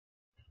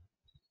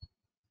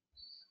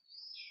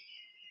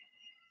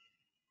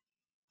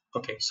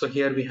Okay, so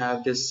here we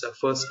have this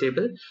first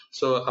table.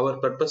 So our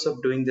purpose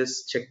of doing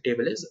this check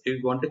table is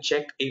we want to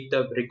check if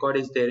the record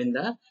is there in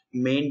the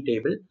main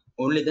table,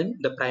 only then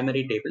the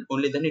primary table,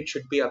 only then it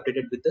should be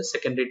updated with the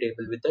secondary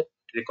table with the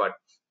record.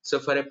 So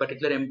for a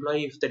particular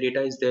employee, if the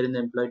data is there in the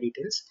employee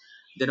details,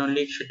 then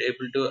only it should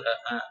able to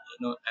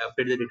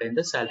update the data in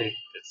the salary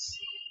details.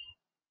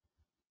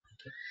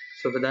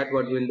 So for that,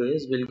 what we'll do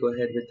is we'll go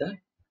ahead with the,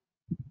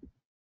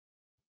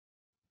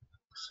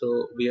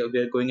 so we are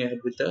going ahead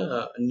with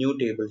the new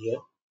table here.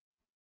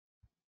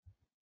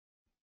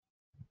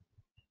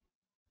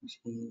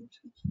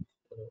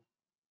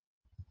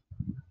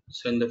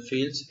 So in the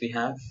fields we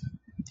have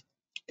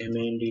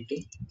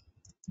MANDT,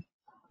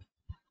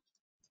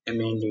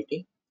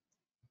 MANDT,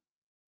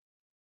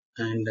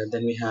 and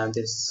then we have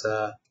this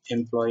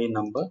employee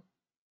number.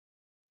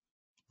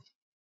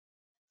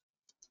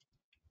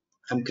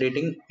 I'm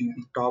creating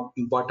top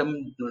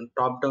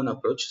down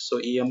approach. So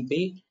EMP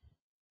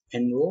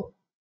NO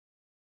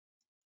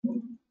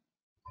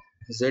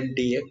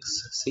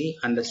ZDXC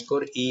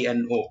underscore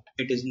ENO.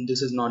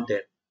 This is not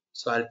there.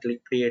 So I'll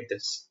create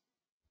this.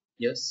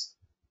 Yes,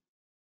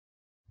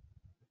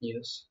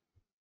 yes,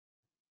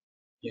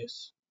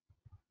 yes.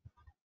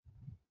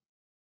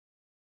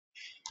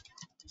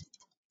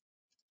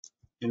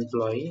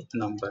 Employee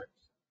number.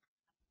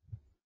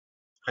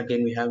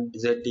 Again we have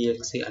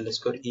ZDXC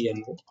underscore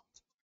ENO.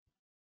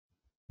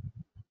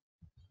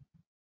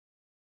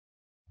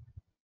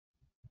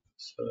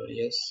 So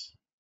yes.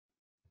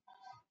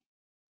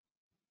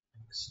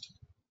 Next.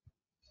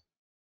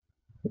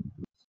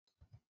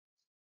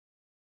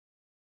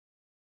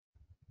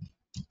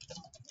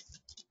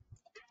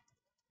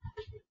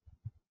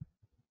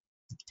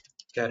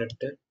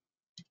 Character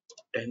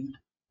 10.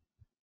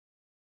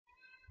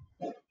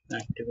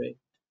 Activate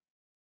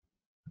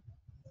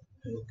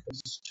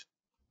request.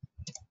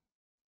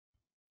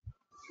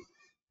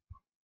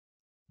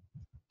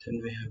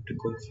 Then we have to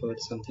go for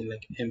something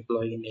like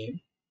employee name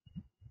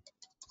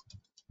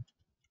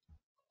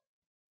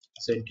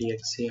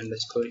ZDXC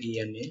underscore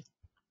ENA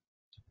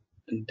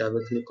and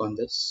double click on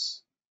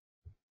this.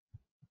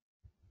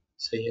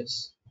 So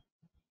yes,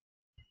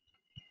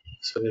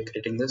 so we're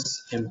creating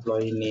this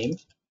employee name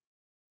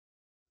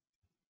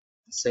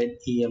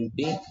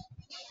ZEMP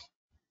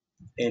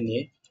NA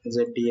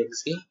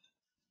ZDXC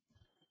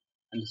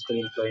underscore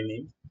employee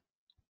name.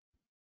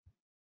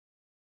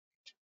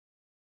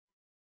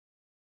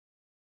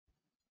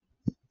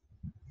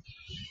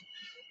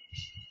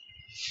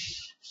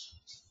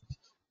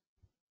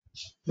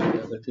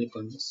 Double click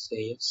on this.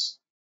 Say yes.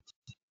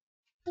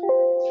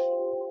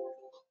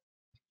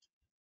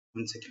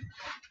 One second.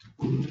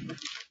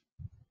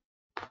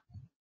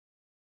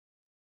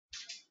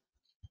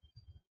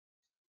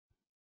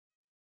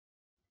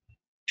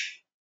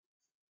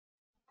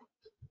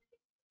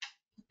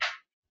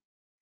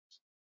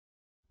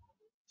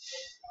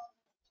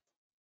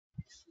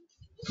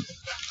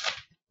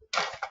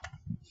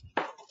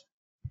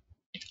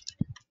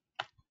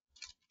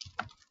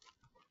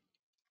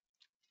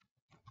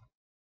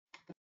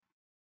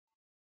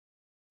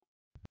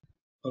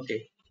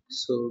 Okay,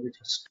 so we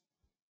just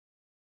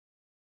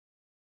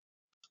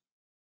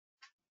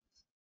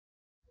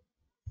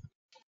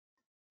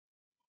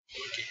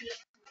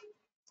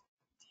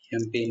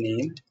MP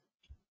name,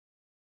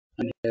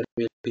 and here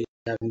we'll be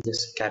having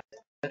this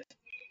character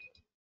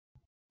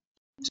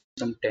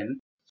some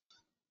 10.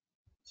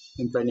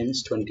 Employee name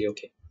is 20.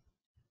 Okay,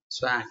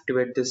 so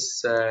activate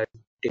this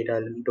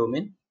data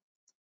domain.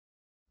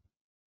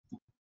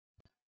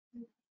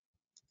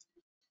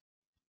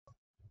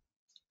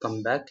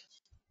 Come back,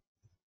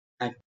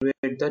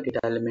 activate the data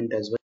element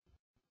as well.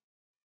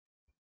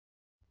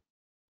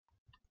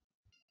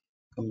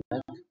 Come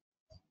back,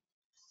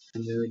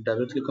 and we will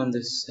double click on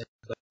this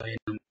employee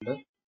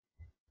number.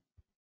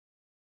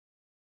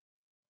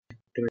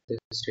 Activate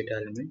this data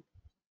element.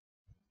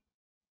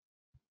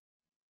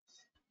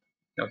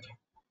 Okay,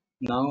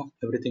 now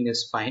everything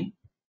is fine.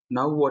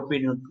 Now what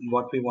we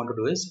want to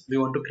do is we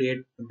want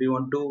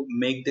to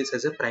make this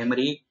as a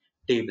primary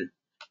table.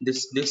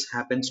 This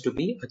happens to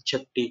be a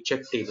check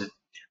table.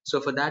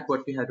 So for that,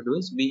 what we have to do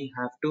is we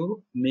have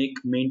to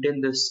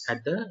maintain this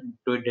at the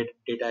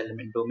data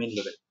element domain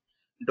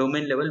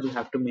level. We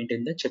have to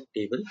maintain the check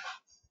table.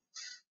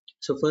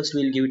 So first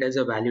we'll give it as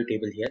a value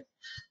table here.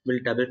 We'll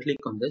double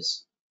click on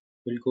this.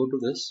 We'll go to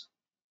this,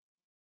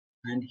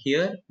 and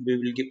here we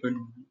will give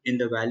in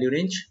the value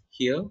range.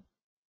 Here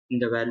in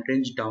the value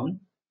range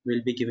down,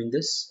 we'll be giving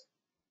this,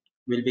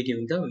 we'll be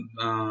giving the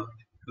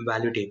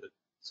value table.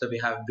 So we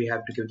have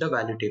to give the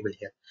value table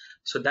here.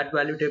 So that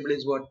value table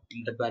is what?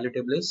 The value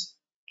table is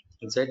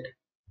z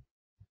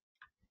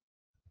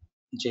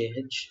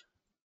jh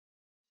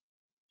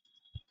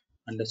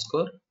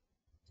underscore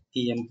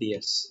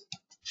emps.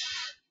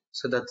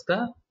 So that's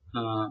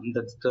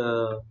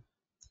the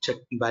check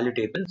value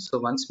table. So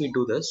once we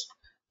do this,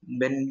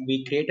 when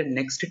we create a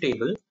next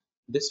table,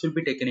 this will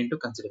be taken into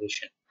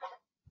consideration.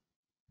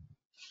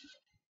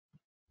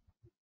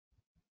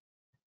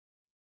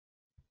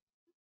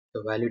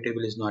 The value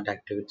table is not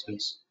active, it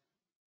says.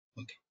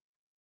 Okay,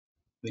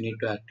 We need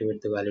to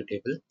activate the value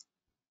table.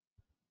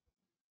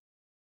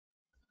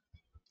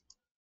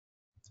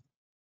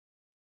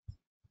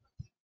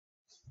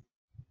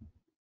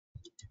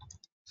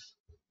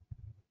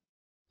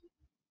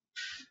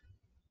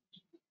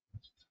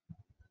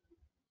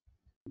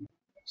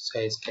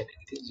 Size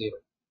category 0.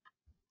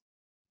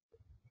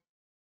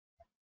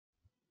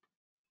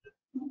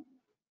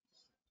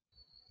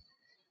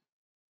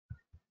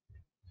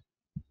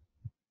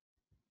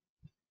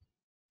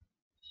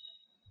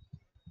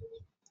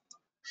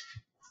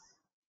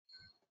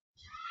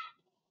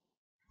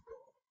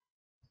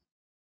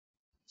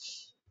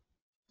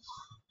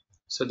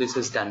 So this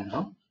is done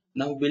now.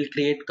 Now we'll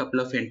create couple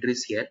of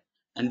entries here,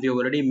 and we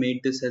already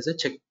made this as a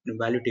check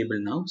value table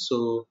now.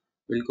 So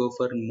we'll go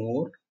for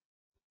more.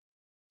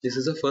 This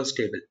is the first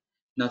table.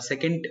 Now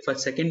for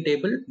second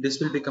table, this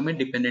will become a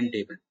dependent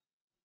table.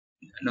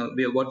 Now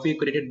what we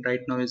created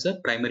right now is a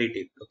primary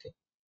table. Okay,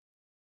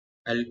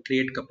 I'll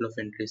create couple of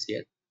entries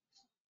here.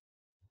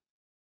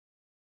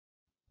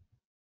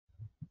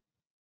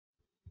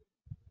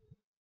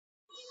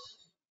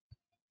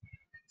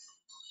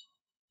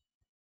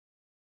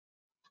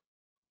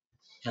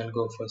 I'll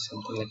go for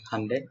something like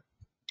 100.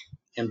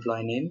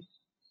 Employee name,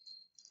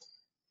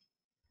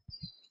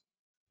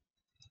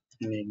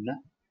 Megna.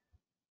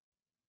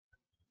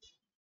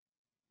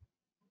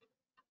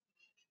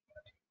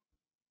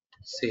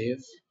 Save.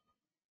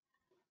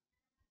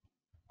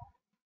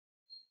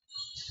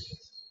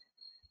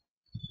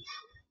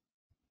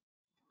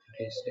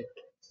 Reset.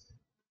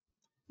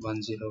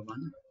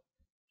 101.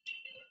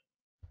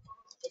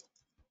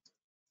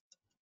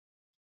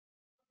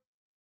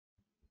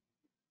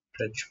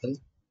 Ritual.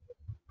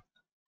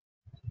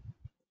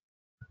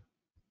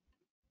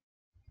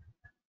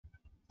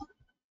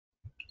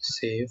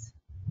 Save.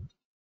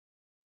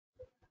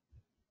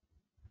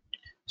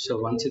 So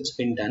once it's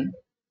been done,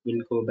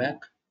 we'll go back,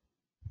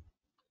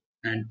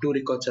 and two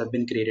records have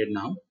been created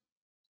now.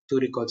 Two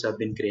records have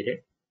been created.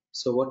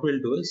 So what we'll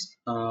do is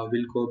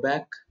we'll go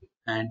back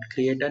and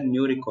create a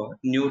new record,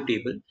 new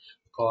table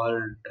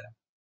called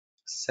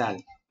sal.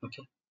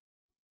 Okay,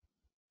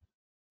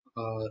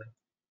 or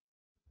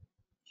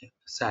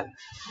sal,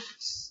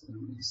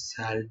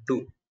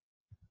 sal2.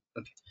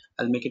 Okay,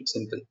 I'll make it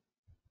simple.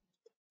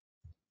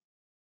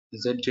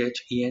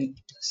 ZJHEN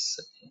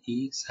sal,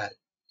 sal.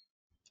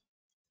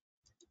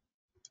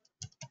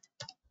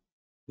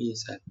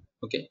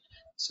 Okay,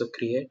 so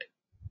create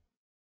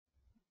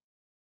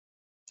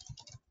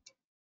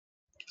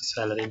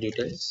salary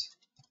details.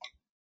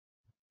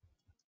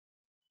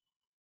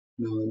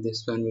 Now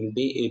this one will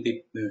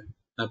be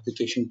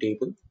application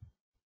table.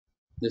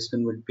 This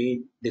one would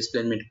be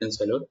display maintenance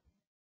allowed.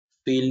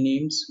 Field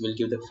names, we'll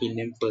give the field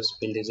name. First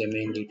field is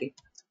MANDT.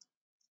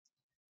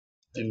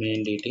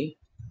 MANDT.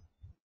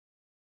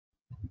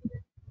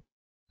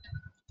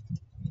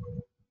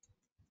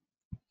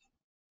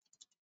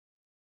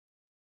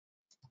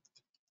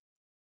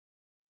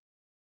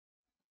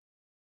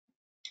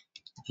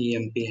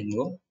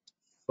 EMPNO.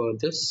 For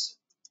this,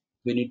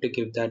 we need to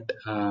give that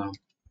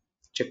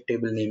check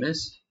table name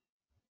as,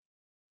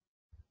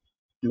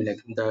 I mean,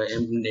 like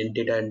the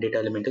data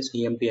element is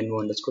EMPNO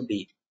underscore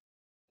DE.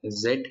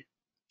 Z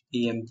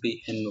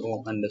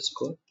EMPNO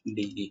underscore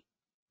DE.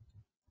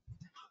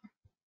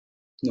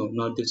 No,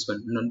 not this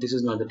one. No, this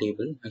is not the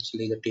table.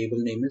 Actually, the table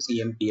name is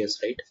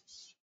EMPS, right?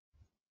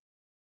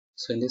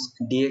 So in this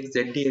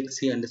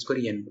ZDXC underscore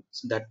EN,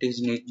 so that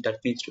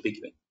needs to be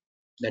given.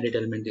 That data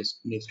element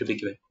needs to be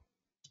given.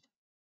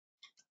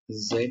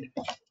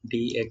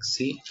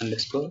 ZDXC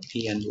underscore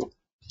ENO.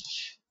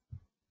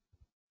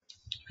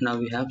 Now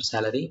we have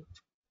salary.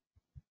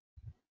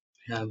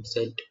 We have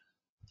ZJH.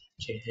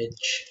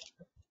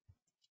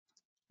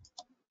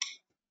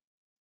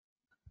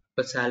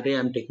 For salary,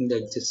 I'm taking the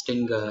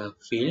existing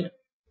field,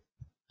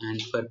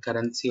 and for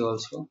currency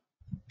also.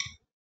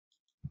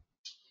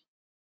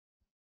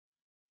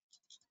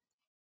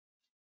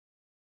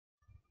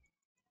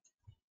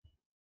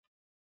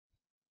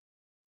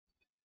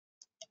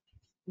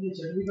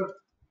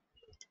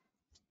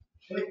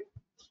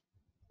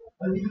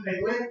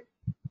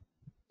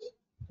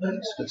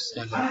 So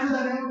salary,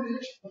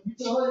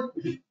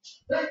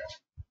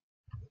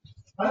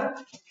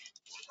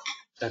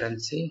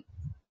 currency,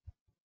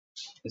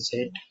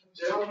 Z.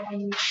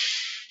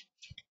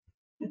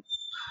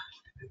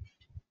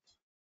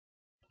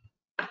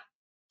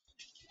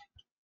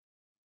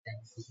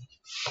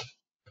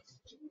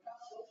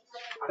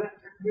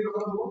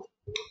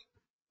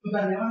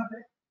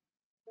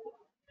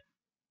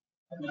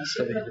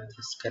 So we have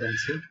this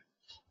currency.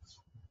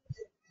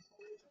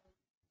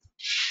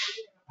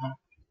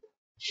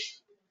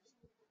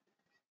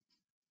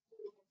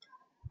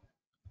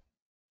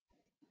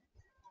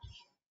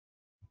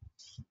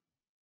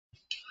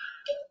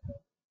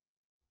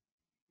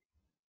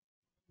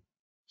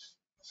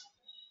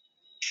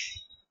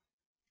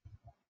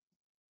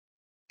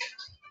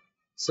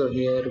 So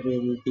here we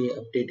will be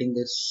updating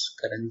this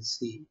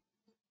currency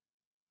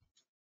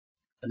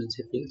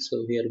field.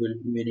 So here we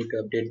need to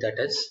update that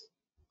as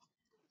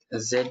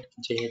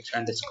ZJH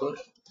underscore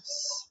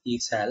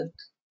esal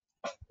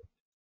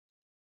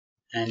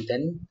and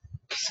then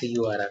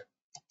curr.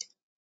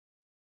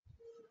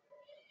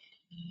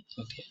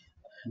 Okay,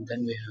 and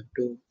then we have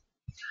to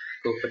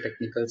go for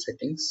technical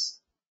settings.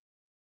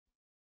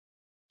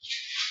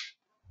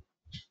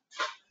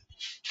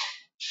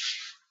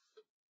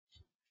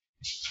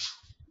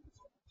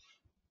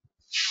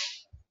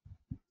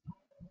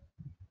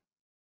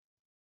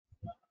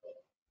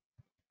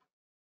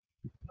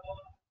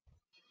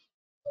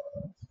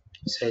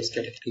 Size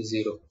category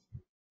 0.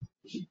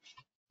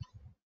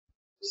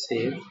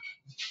 Save.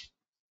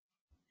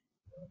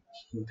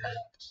 Back.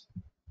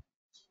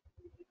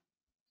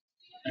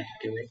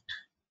 Activate.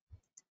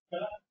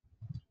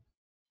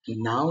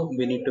 Now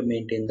we need to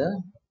maintain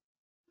the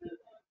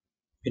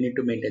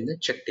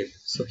check table.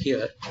 So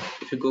here,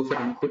 if you go for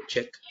input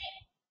check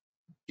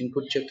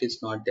is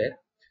not there.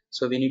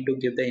 So we need to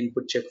give the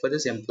input check for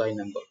this employee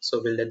number. So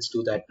let's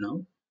do that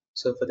now.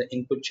 So for the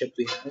input check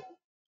we have,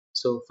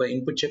 so for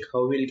input check,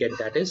 how we'll get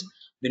that is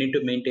we need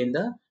to maintain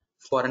the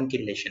foreign key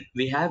relation.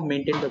 We have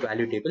maintained the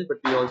value table, but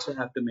we also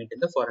have to maintain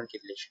the foreign key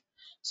relation.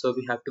 So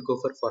we have to go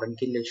for foreign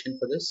key relation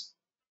for this.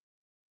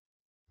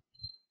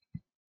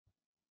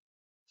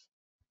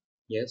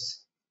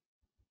 Yes,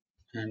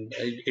 and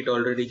it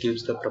already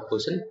gives the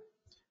proposal,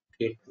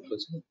 create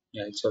proposal.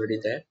 Yeah, it's already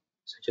there.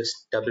 So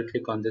just double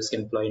click on this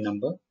employee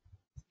number.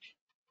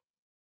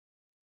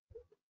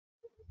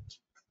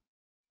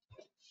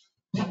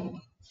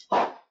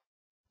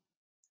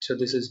 So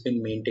this has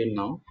been maintained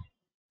now.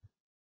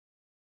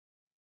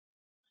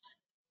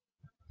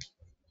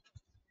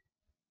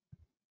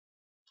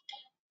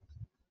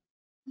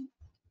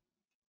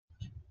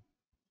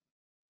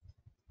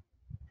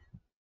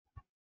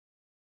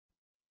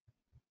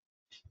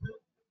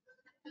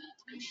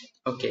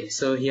 Okay,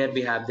 so here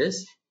we have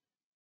this.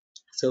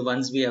 So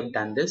once we have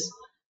done this,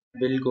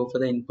 we'll go for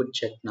the input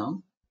check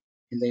now.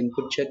 In the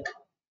input check,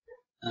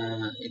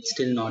 it's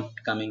still not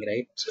coming,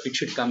 right? So it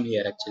should come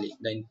here actually,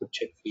 the input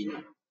check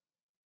field.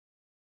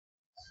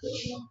 So,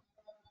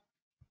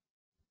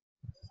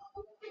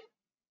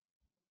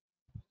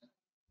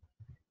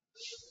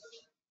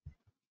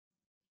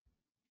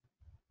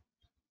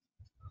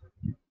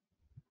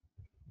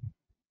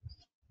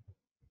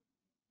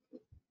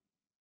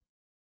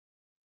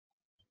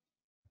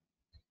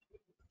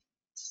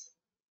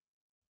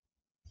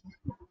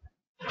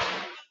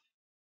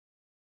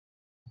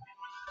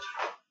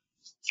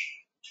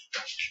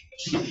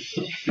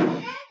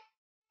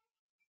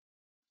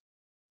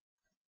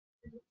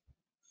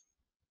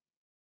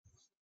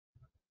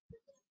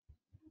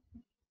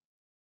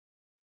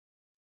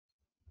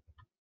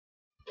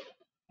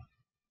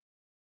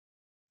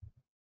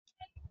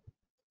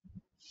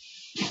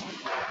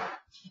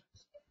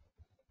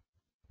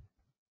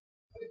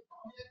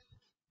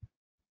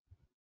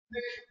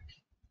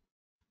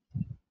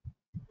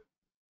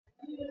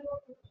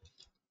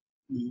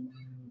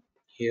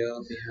 here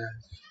we have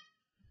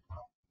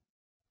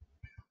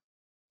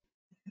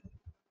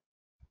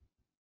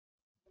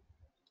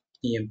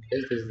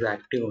EMPS. This is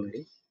active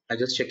only. I'm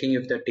just checking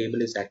if the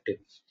table is active.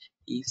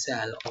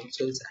 ESAL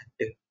also is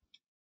active.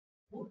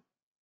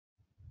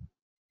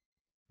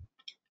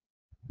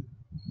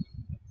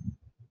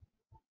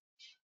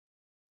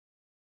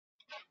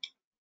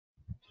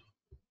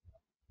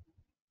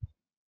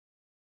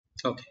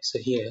 Okay, so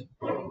here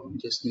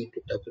just need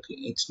to double click.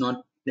 It's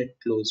not yet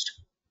closed.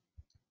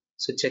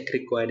 So check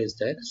required is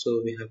there.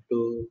 So we have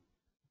to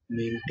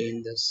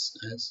maintain this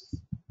as.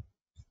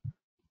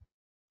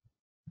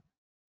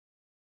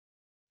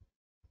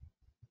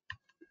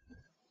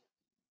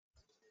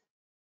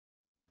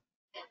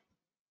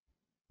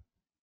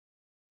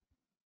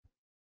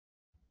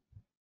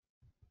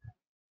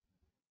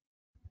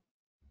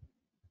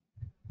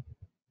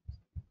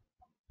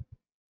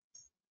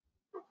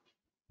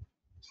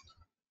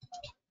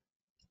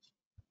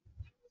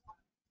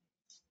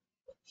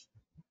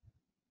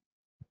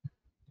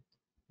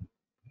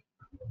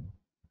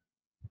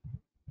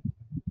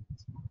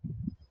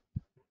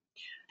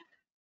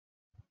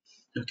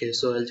 Okay,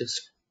 so I'll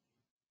just.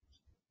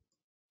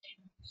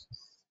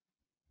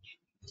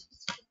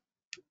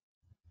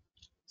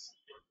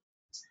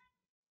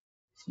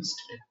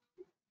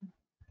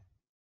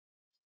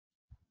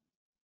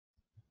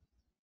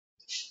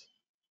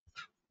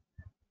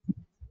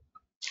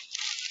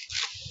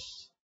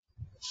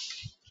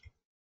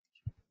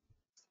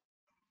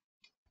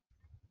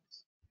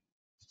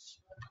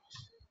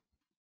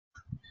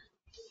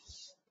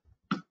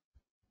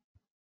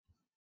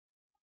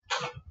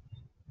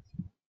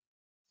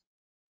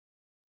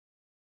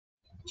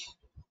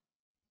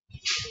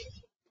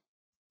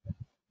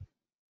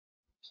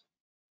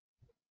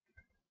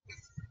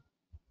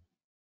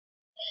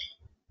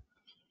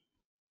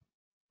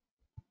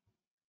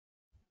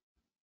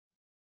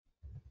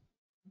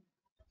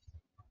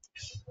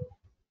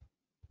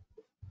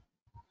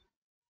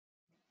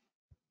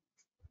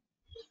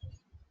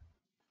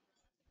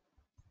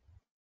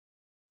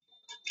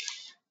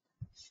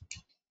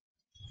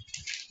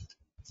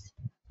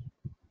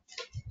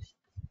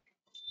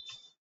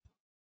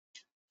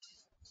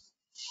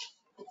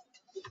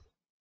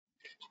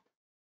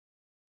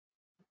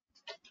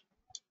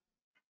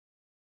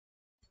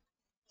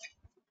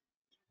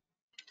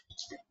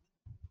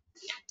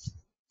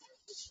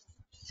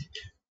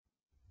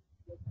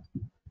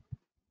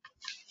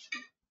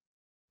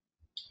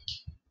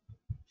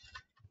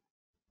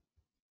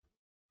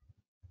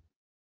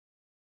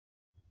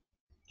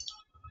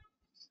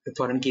 The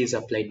foreign key is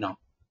applied now.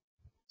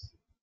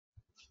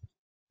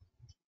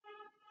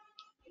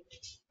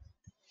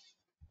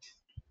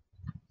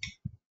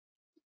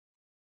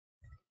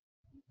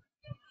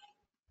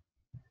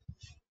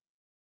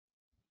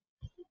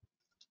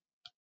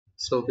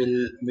 So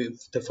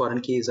the foreign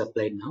key is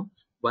applied now.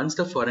 Once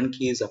the foreign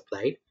key is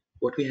applied,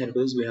 what we have to do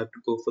is we have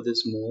to go for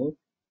this mode.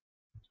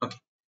 Okay.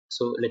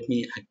 So let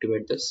me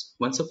activate this.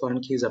 Once the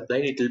foreign key is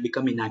applied, it will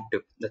become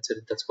inactive. That's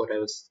it. That's what I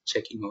was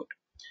checking out.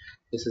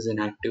 This is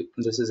inactive.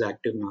 This is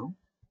active now.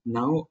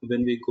 Now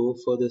when we go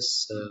for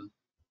this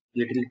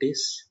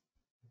utilities,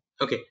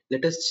 okay,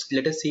 let us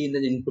see in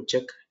the input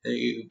check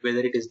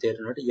whether it is there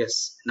or not.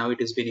 Yes, now it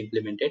has been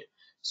implemented.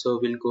 So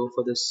we'll go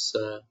for this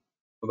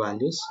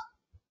values,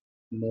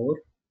 more,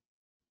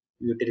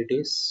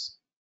 utilities,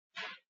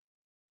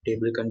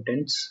 table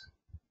contents,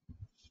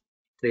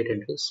 create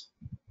entries.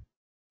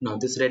 Now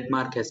this red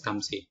mark has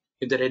come. See,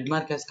 if the red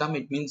mark has come,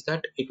 it means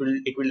that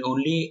it will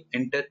only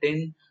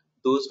entertain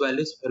those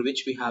values for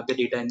which we have the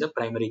data in the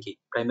primary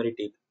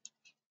table.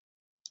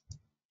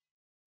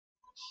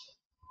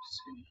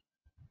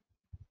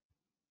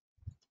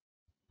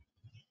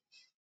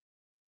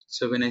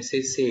 So when I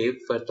say save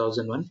for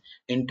 1001,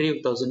 entry of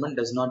 1001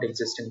 does not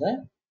exist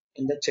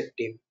in the check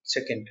table,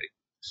 check entry.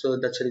 So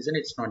that's the reason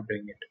it's not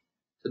doing it.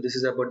 So this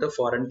is about the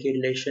foreign key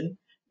relation,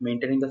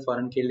 maintaining the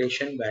foreign key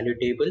relation, value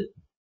table,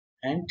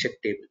 and check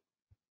table.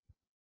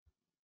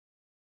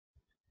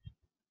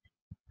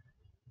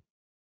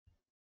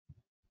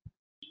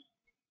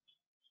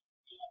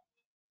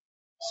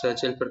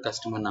 Search L for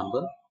customer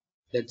number.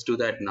 Let's do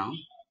that now.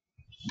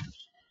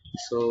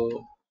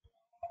 So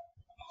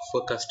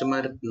for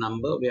customer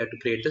number, we have to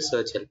create the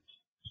search L.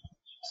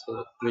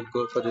 So we'll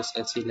go for this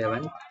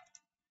S11.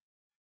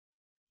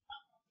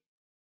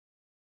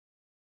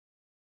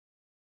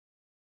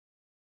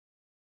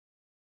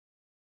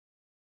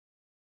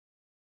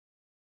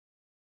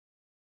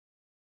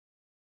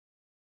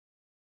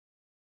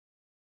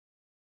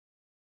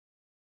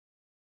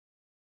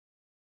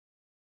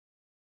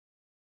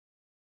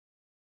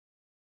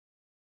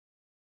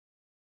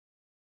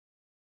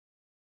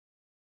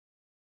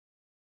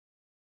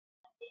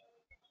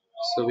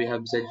 So we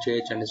have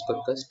ZJH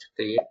underscore cust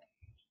create.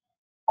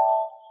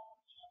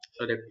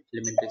 So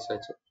elementary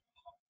search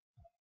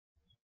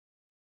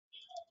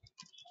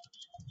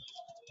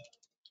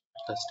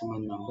customer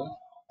number.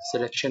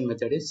 Selection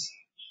method is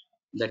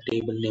the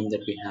table name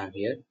that we have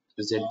here,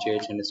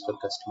 ZJH underscore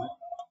customer.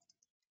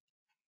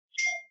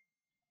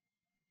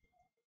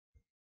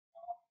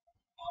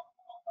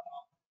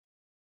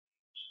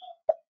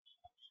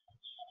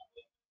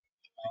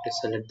 Let us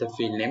select the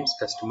field names,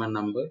 customer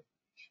number,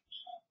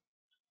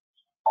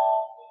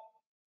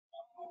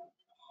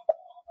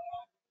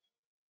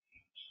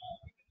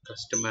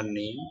 customer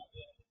name,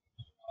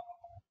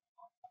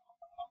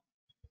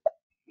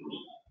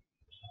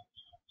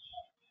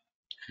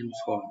 and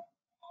phone.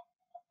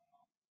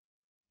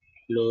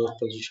 Lower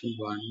position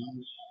 1,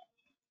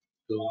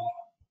 2,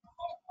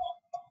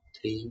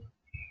 3,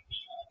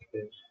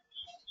 4,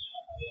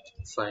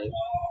 5,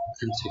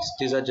 and 6.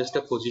 These are just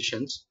the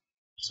positions.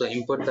 So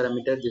import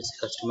parameter this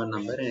customer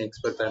number and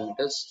export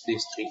parameters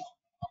these three.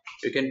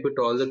 You can put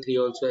all the three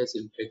also as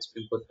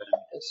import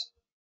parameters.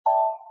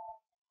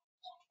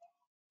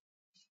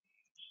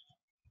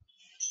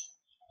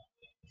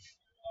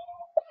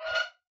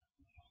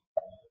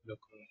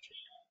 Local object.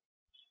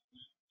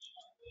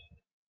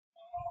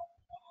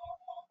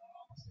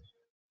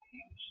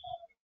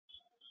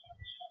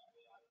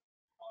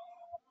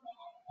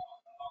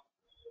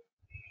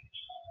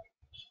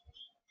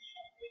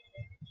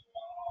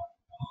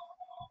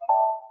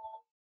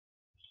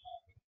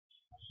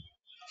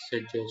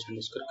 ZJH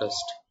underscore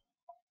cust.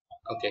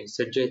 Okay,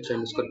 ZJH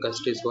underscore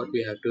cust is what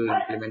we have to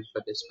implement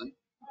for this one.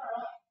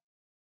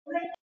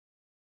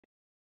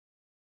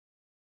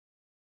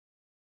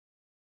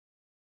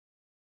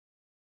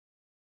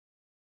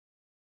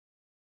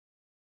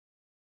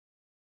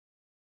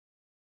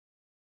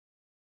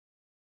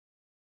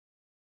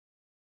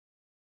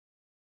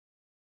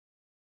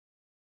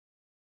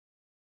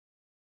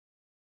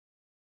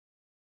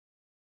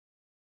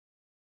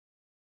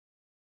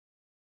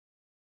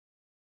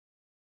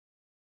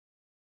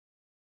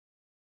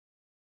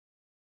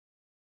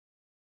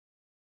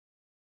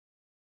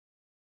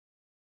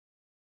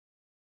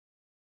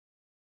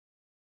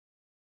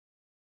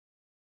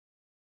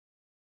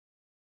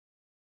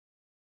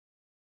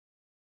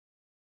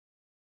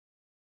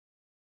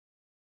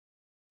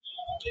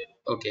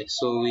 Okay,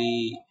 so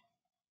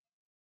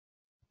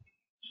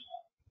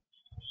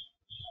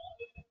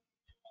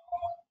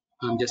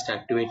I'm just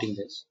activating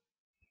this.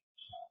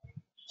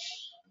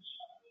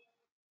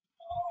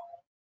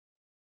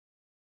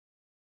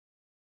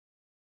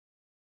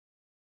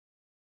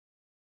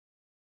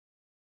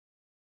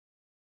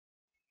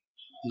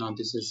 Now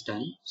this is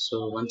done.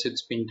 So once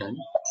it's been done,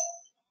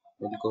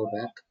 we'll go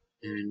back,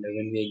 and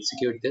when we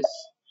execute this,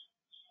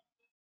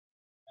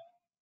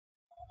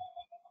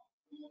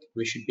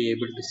 we should be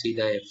able to see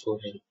the F4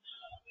 help.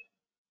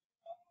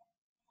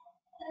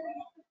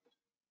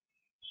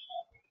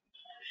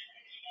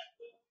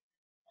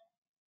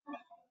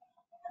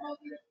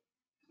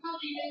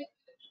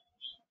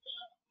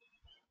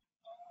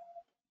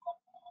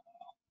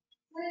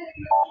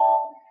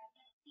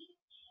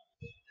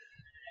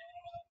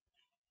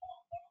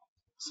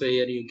 So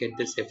here you get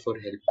this F4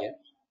 help here.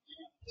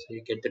 So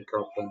you get the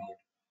drop down here.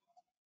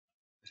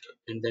 Okay.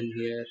 And then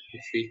here,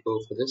 if we go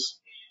for this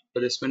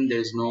one, there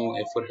is no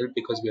F4 help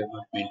because we have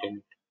not maintained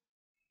it.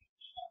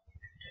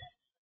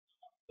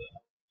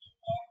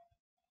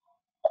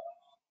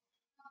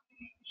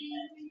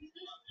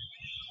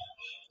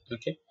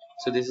 Okay.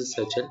 So this is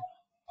search help.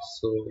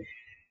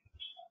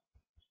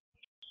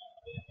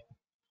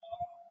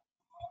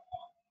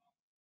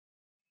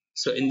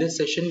 So in this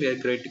session, we are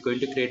going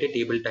to create a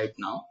table type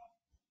now.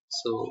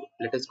 So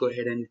let us go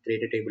ahead and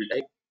create a table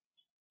type.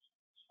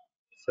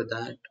 For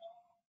that,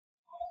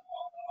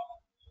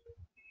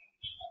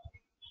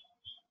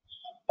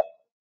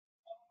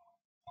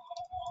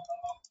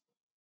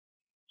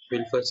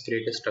 we'll first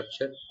create a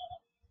structure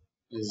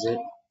z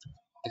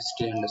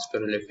st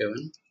underscore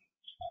lf1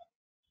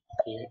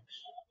 create.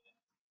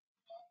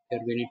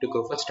 Here we need to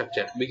go for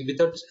structure.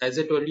 Without, as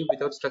I told you,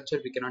 without structure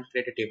we cannot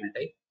create a table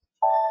type.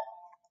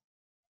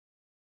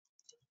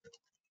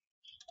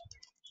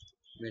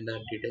 Vendor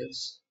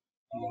details.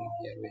 Then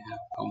here we have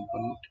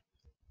component.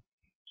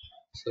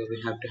 So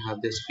we have to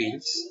have these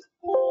fields.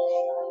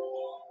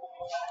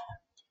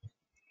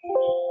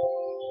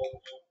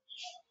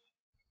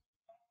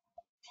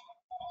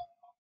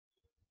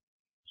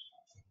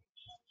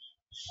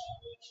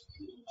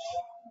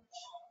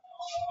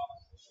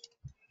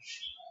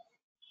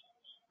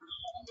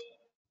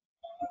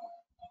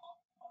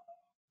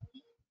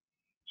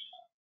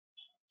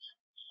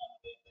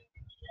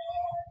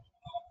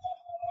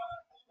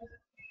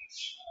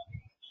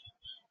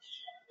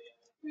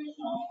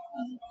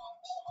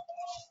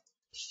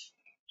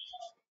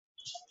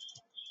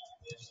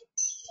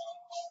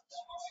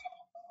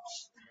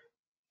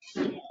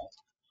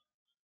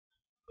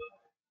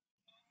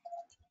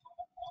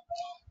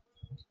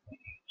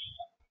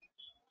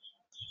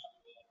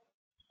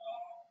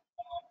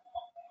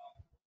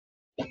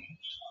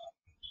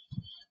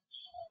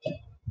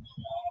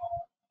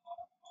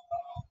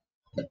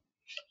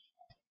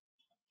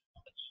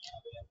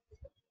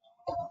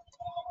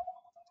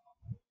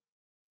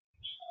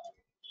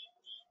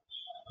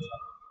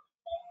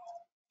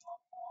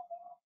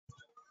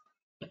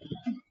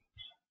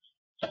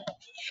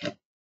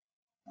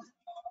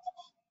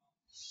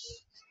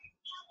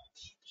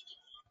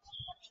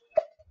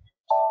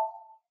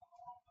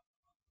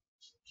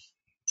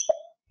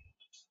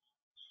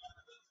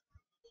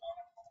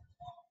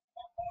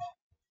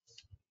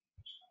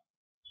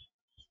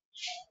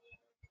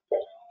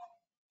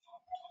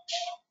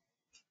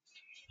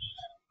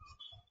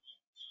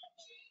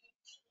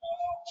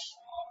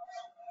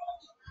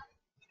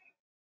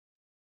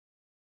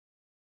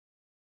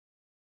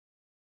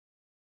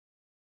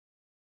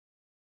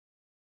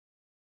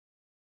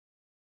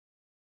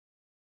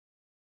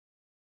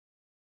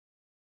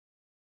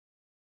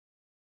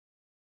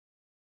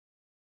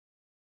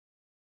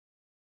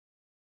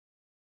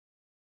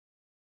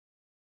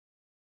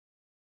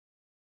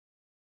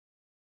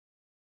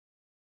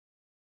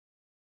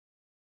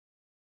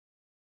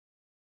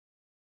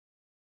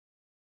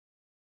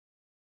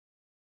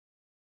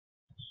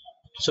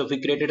 So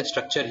we created a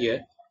structure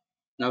here.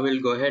 Now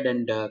we'll go ahead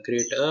and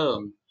create a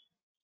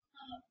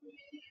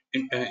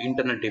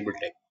internal table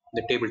type,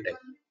 the table type.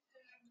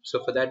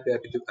 So for that we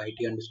have to do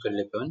it underscore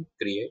 11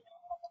 create.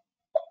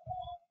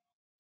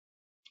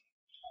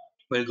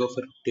 We'll go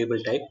for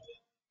table type.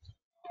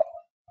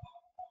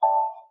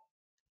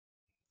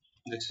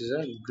 This is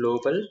a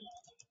global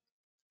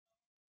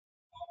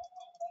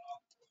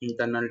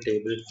internal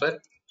table for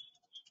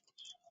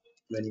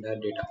vendor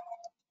data.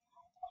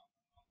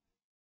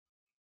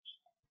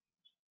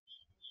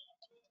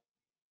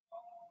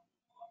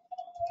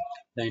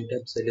 Line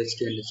type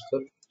celeste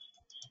underscore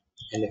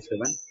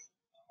lf1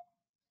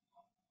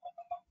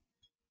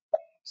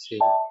 save.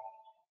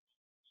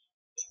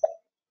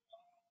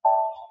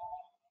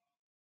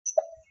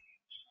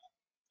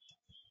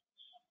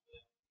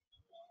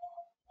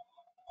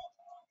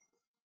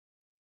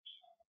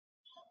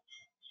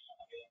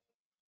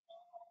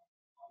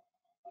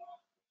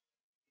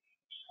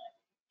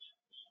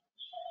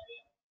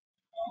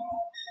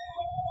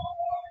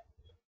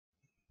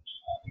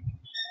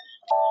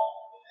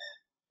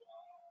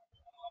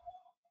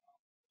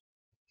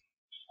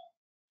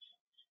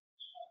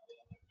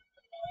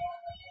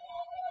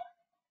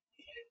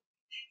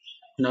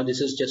 Now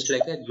this is just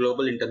like a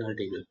global internal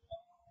table.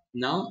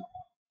 Now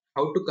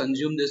how to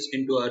consume this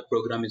into our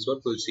program is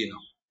what we'll see now.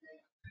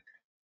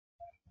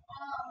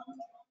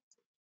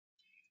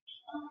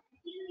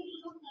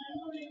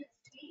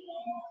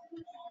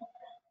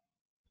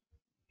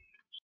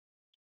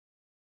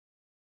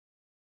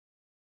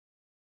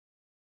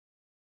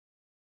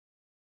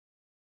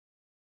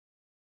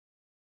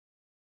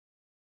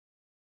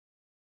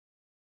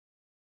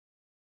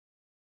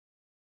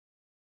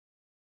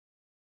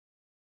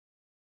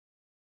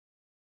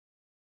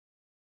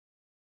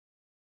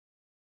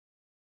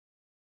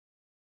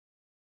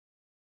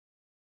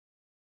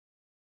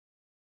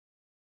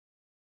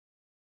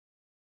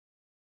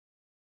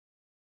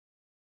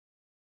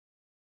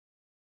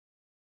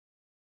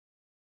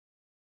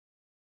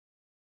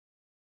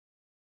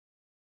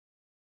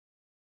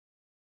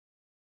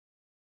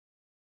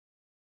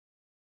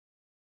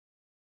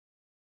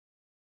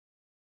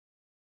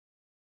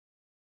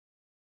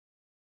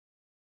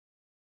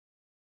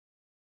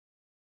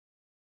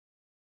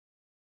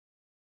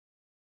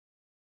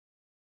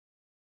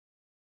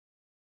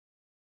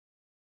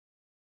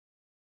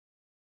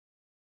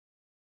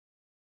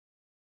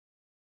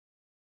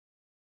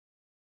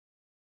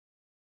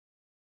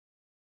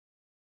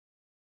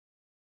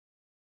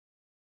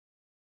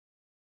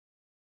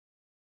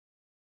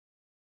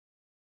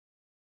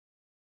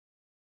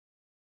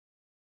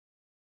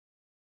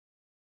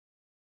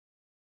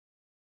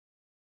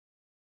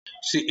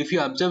 See, if you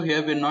observe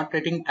here, we're not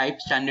writing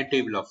type standard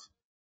table of.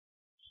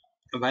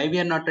 Why we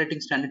are not writing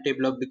standard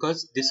table of?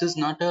 Because this is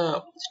not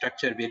a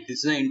structure. This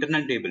is an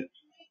internal table.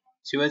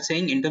 So you are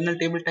saying internal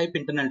table type,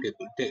 internal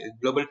table,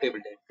 global table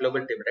type,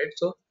 global table, right?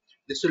 So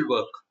this will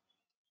work.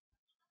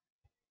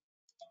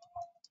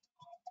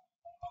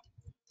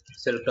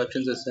 Select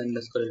options is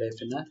underscore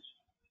LFNR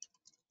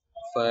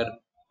for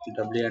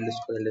W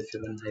underscore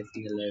LF1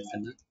 hyphen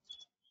LFNR.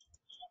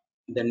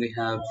 Then we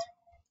have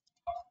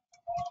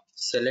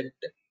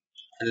select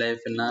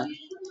LFNR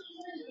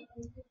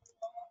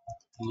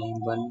name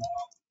one.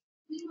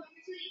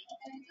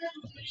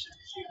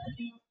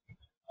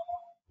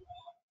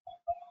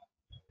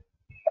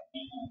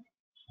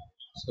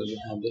 So we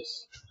have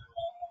this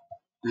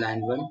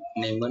land one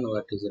name one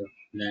what is zero.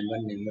 Land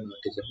one name one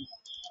what is zero.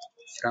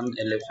 From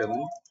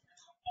LF1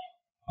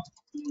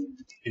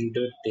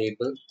 into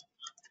table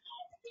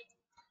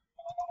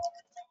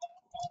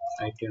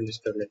IT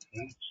underscore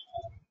LF1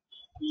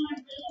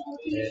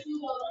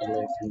 LFNR and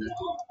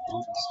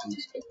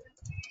instance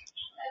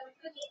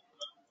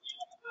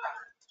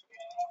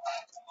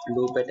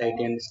loop at IT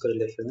underscore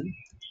LF1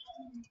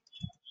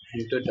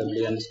 into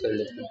W underscore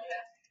LF1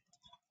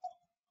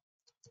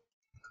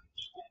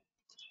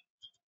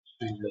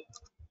 and loop.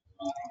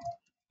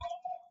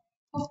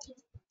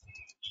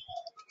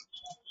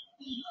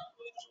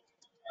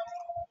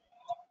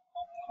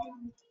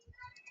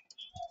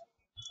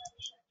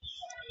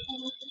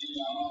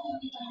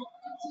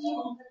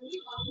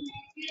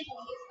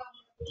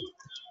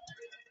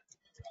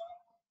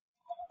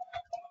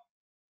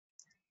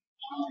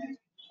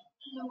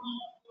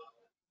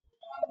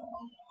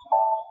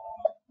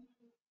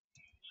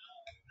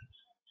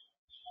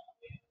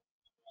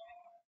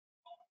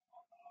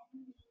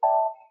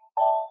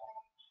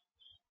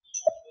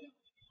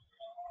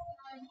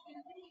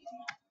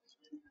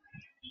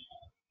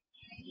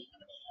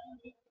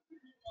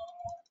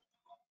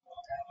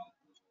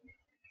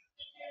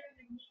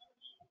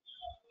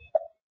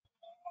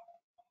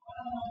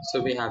 So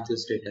we have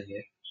this data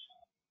here.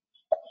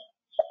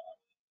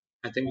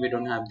 I think we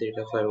don't have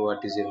data for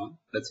what is zero.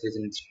 That's the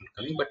reason it's not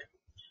coming. But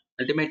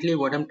ultimately,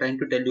 what I'm trying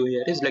to tell you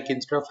here is like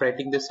instead of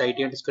writing this IT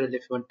underscore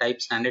LF1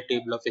 type standard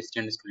table of ST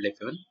underscore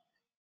LF1,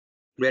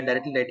 we are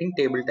directly writing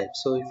table type.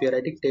 So if you're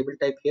writing table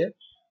type here,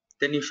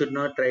 then you should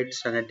not write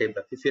standard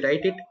table. If you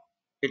write it,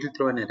 it will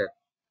throw an error.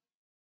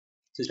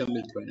 System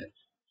will throw an error.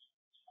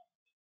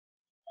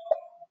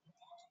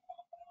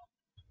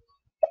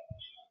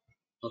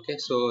 Okay,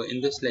 so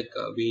in this like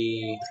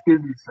we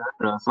Excuse me, sir.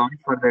 Sorry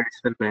for the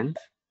disturbance.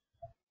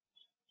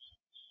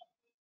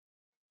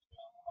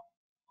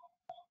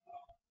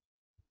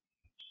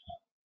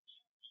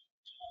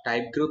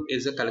 type group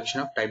is a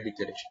collection of type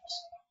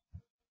declarations.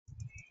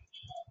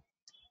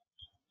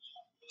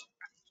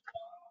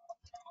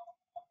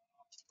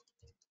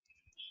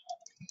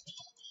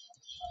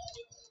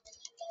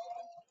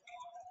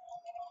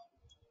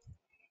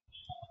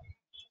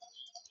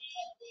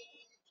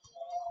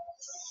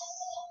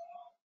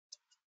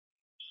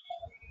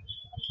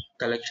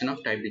 Collection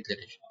of type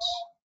declarations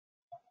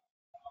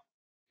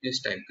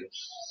is type group.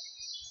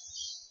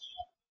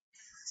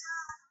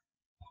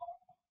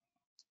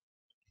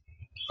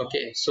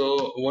 Okay,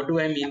 so what do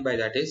I mean by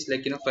that is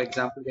like for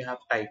example we have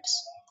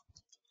types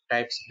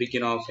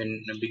begin of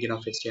and begin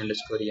of st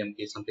underscore emp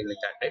something like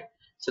that, right?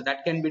 So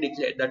that can be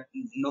declared that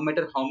no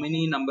matter how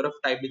many number of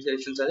type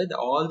declarations are there,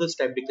 all those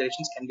type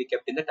declarations can be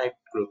kept in the type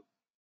group.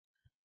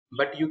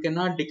 But you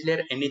cannot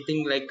declare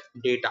anything like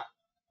data.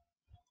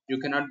 You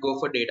cannot go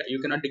for data. You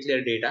cannot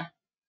declare data,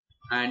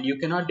 and you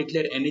cannot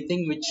declare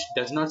anything which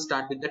does not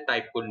start with the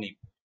type pool name.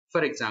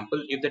 For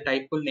example, if the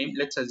type pool name,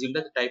 let's assume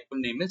that the type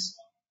pool name is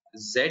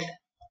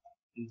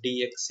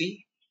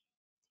zdxc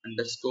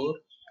underscore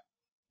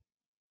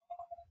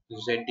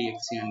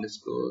zdxc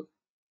underscore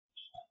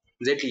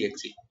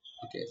zdxc.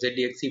 Okay,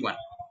 zdxc1.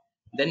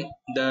 Then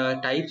the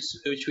types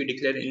which we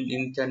declare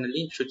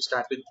internally should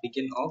start with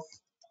begin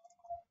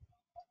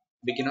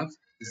of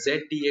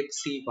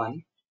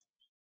zdxc1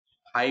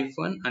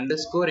 hyphen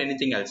underscore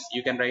anything else.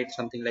 You can write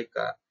something like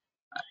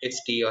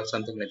st or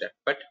something like that,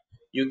 but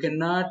you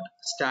cannot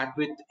start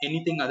with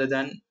anything other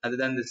than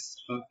this.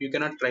 You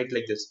cannot write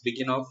like this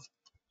begin of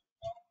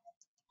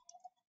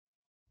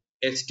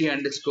st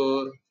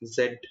underscore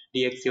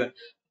zdxc1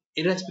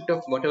 irrespective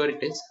of whatever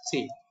it is.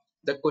 See,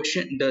 the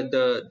question,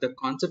 the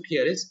concept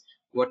here is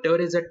whatever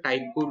is a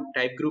type group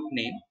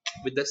name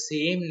with the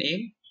same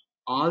name,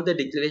 all the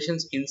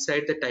declarations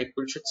inside the type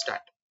pool should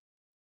start.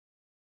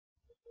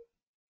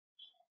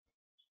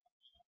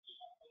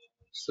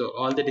 So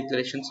all the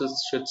declarations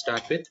should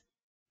start with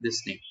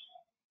this name.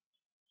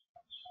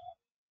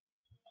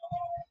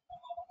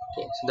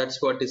 Okay, so that's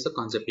what is the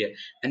concept here.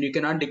 And you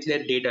cannot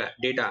declare data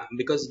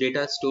because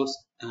data stores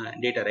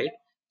data, right?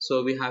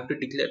 So we have to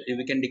declare,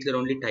 we can declare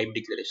only type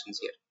declarations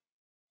here.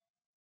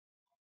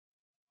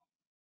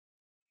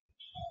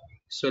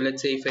 So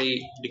let's say if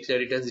I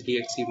declare it as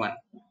dxc1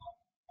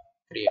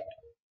 create,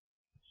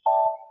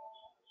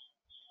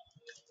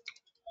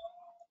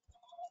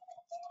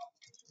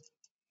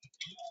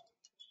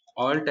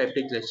 all type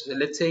declarations. So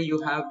let's say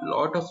you have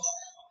lot of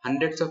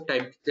hundreds of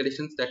type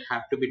declarations that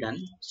have to be done.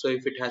 So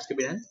if it has to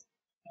be done,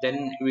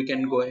 then we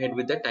can go ahead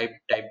with the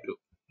type group.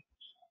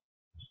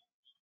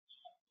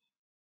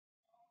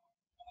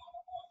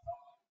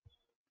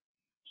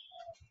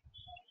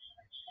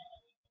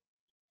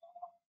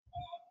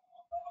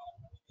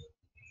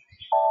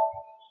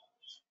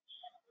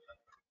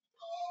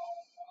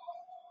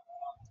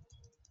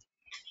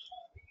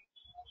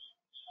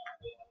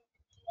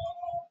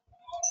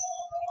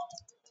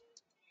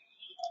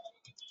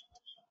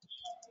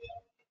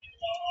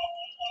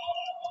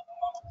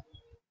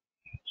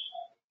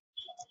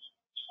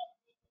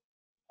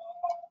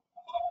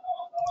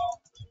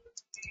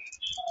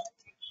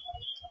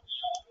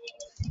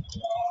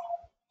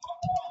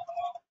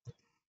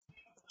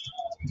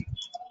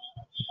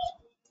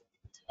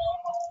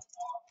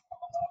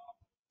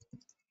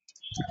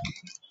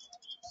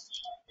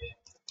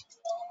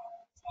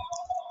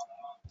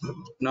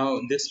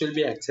 Now this will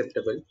be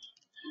acceptable,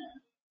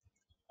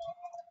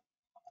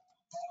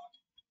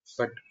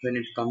 but when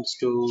it comes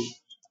to,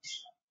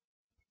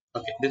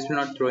 okay, this will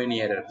not throw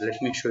any error. Let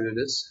me show you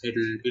this.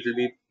 It'll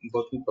be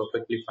working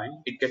perfectly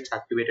fine. It gets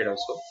activated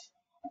also.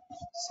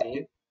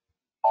 Save,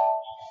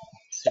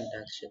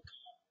 syntax check.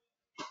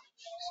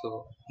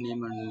 So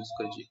name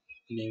underscore g,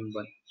 name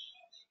one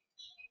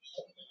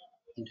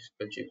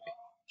underscore gp.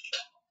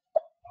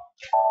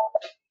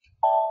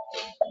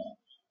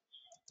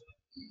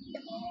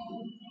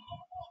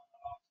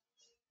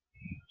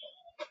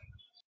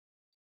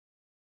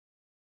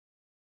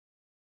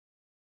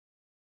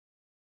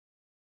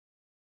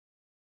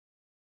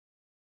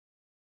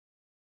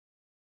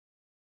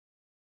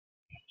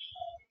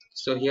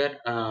 So here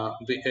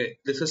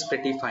this is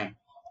pretty fine.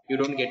 You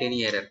don't get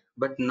any error,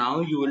 but now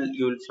you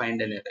will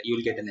find an error. You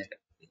will get an error.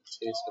 It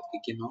says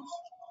begin of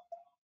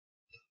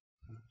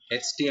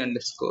st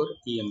underscore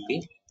emp,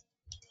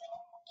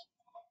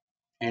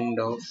 end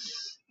of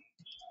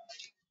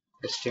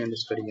st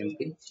underscore emp,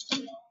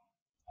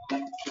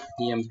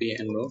 emp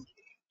end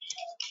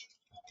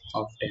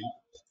of 10.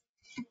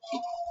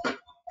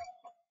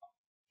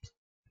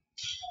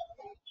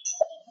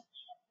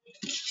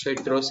 So it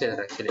throws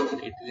error actually.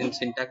 It is in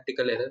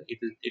syntactical error. It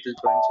will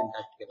throw in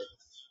syntactical error.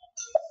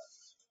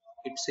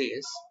 It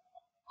says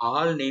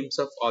all names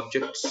of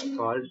objects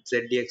called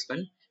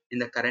zdx1 in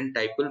the current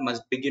tuple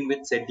must begin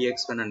with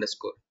zdx1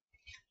 underscore.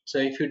 So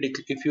if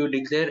you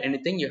declare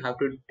anything, you have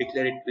to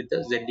declare it with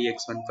the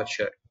zdx1 for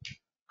sure.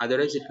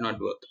 Otherwise, it will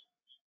not work.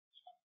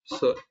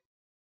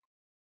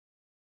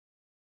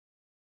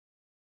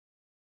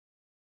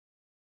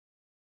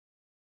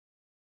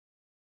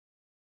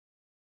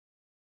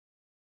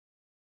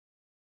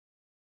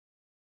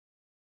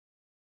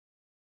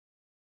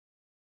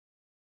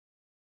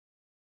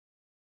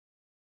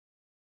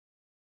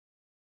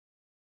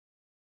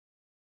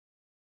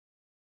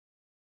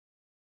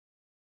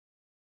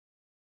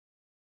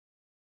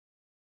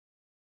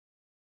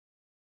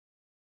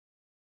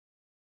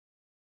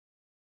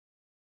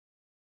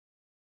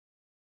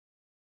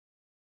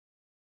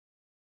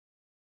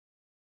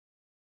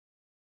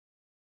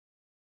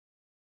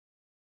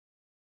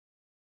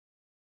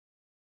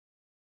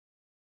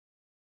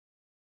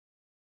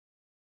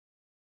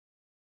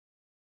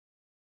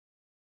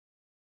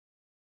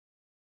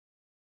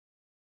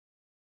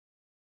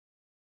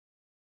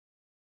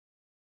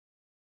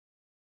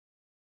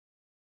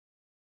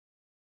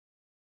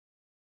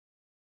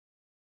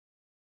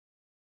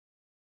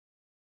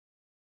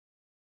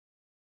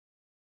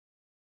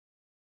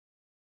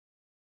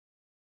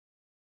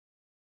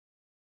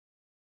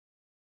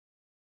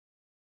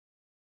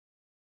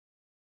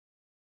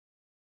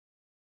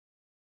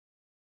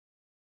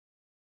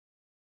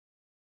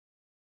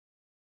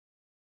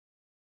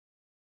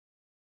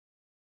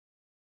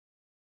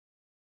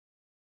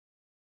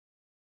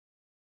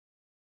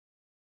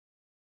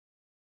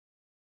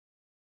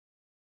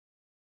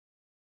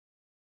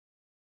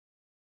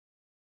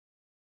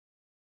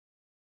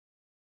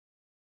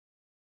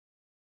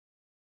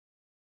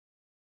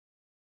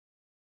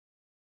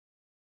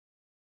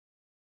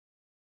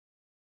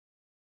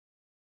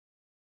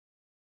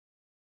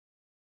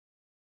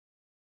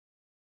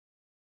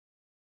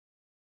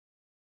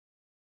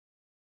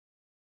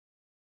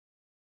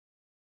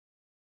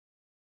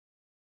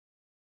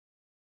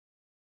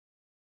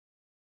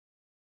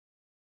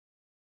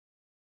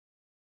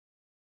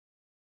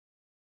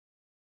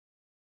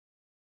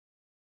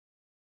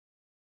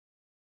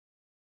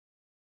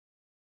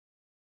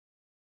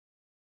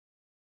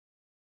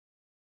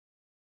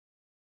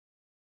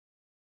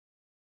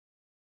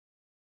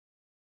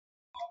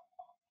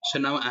 So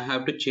now I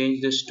have to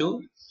change this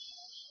to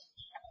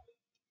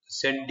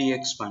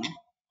zdx1.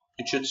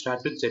 It should start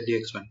with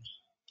zdx1.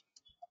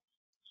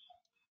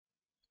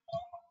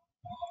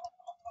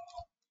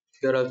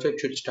 Here also it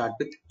should start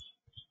with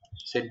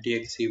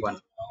zdxc1.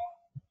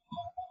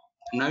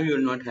 Now you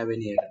will not have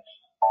any error.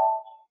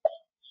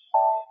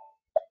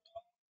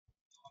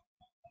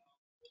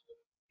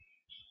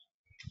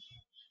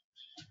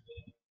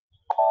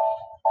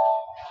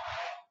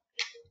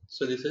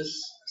 So this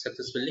is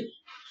successfully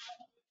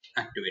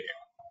activated.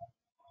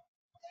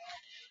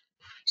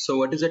 So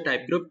what is a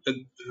type group?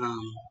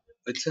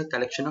 It's a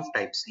collection of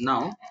types.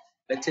 Now,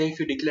 let's say if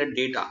you declare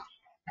data,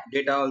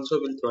 data also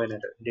will throw an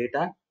error.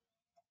 Data,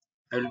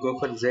 I will go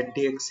for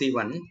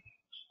zdxc1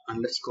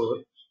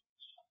 underscore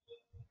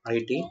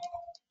it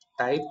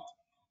type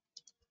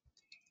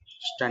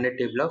standard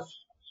table of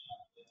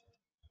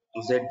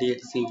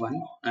zdxc1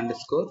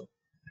 underscore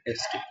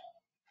st.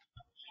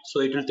 So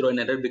it will throw an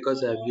error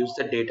because I have used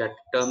the data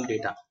term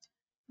data.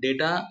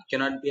 Data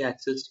cannot be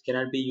accessed,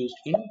 cannot be used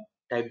in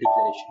type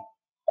declaration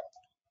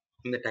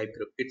in the type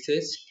group. It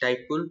says type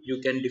pool,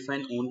 you can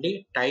define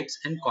only types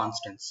and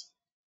constants.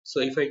 So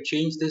if I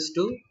change this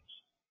to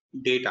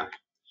data,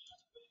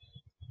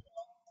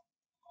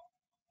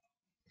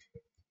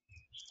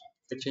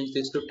 if I change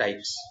this to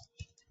types,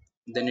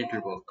 then it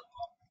will work.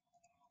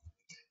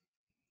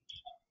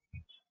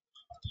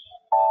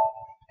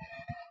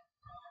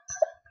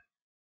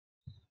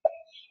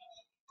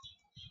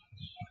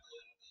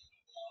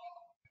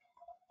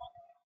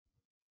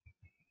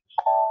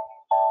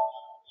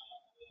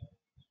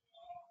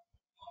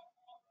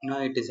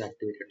 Now it is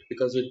activated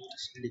because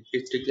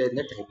it's declared in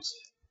the types.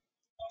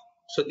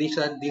 So these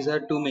are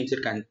two major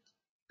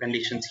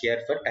conditions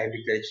here for type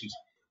declarations.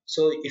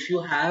 So if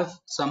you have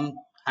some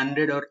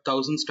hundred or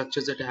thousand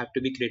structures that have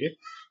to be created,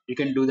 you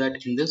can do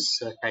that in this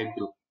type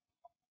group.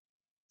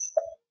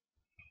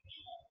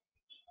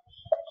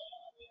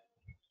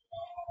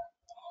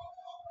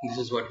 This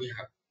is what we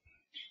have.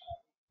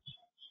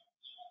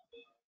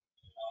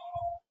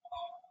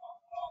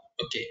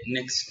 Okay,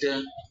 next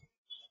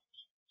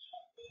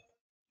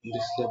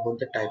this is about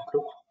the type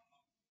group.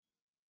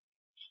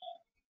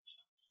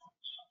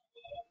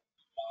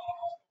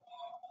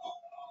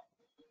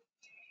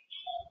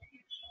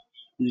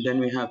 Then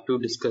we have to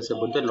discuss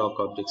about the lock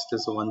objects.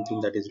 This is one thing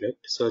that is left.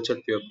 Search or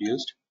we have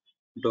used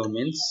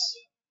domains,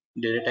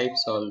 data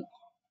types, all.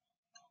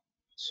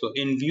 So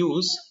in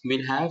views,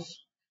 we'll have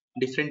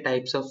different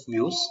types of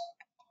views.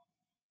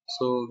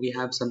 So we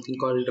have something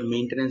called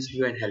maintenance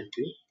view and help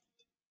view.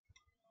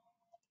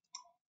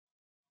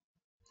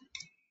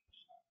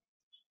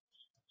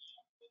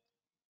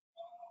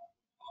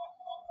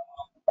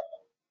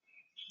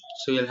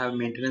 So you'll have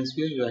maintenance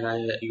view, you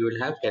will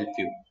have help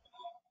view.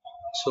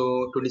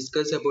 So to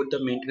discuss about the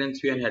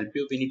maintenance view and help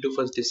view, we need to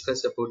first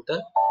discuss about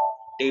the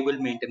table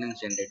maintenance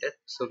generator.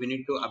 So we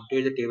need to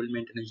update the table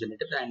maintenance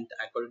generator, and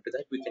according to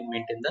that we can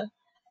maintain the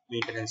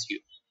maintenance view.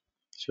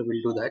 So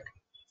we'll do that.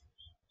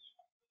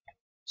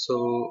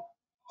 So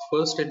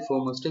first and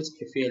foremost is,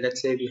 if we,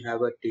 let's say we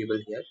have a table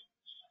here.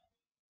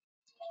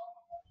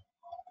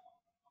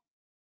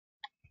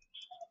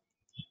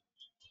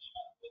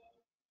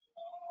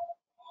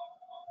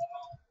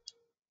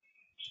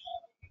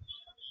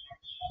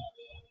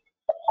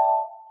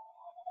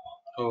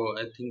 Oh,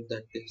 I think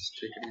that is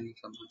treated in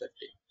some other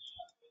table.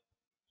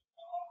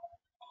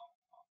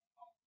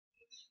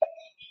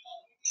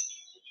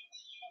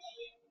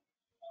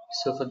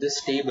 So for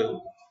this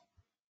table,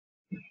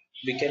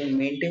 we can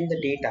maintain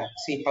the data.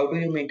 See, how do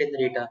you maintain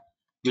the data?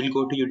 We'll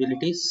go to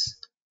utilities,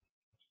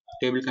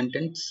 table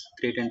contents,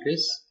 create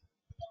entries.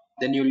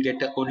 Then you will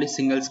get a only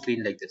single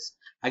screen like this.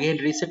 Again,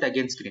 reset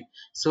again screen.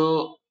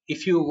 So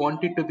if you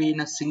want it to be in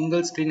a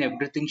single screen,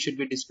 everything should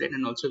be displayed,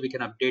 and also we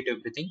can update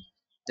everything.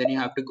 Then you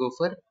have to go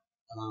for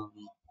um,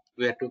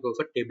 we have to go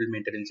for table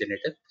maintenance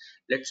generator.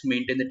 Let's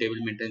maintain the table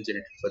maintenance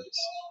generator for this.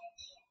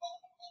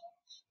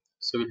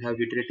 So we'll have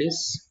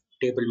utilities,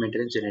 table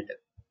maintenance generator.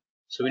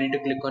 So we need to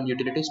click on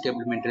utilities,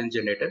 table maintenance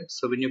generator.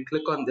 So when you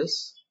click on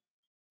this,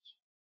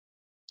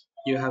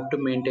 you have to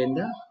maintain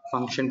the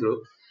function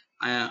group.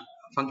 uh,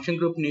 Function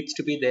group needs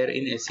to be there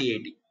in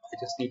SEAT.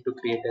 I just need to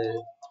create a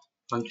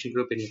function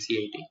group in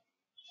SEAT.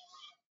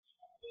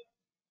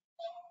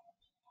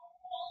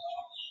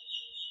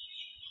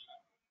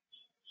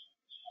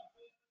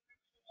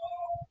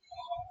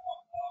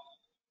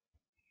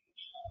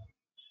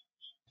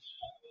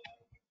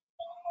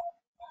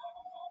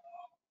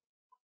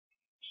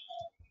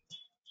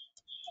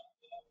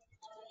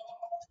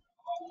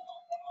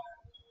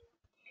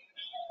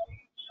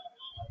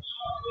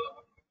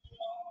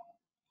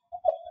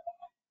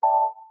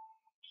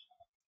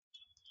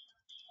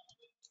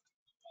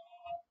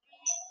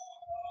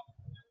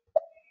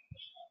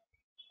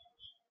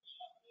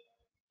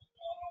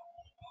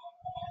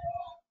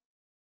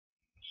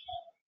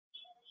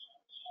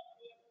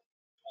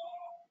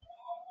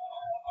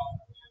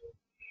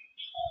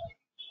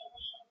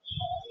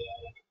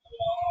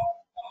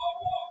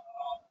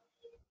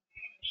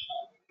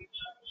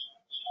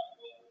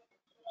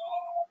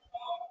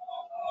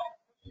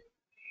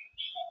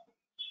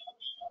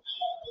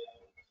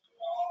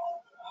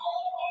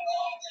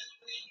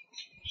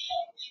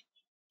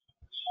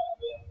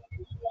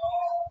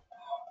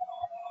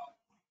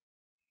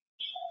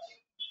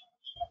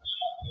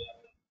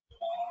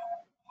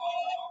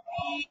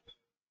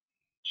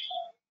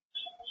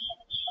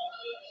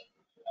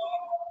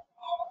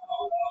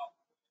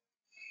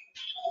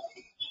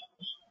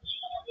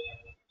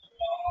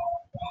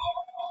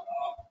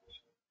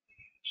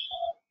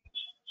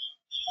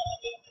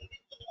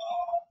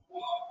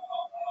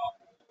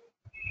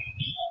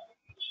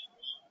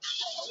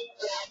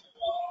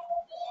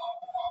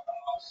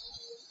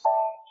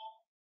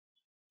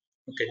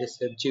 Okay, this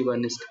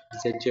FG1 is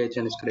ZGH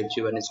underscore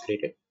FG1 is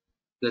created.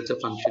 That's a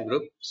function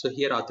group. So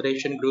here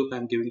authorization group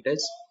I'm giving it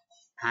as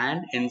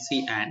and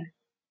NC and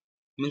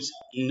means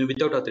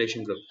without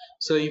authorization group.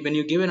 So when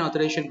you give an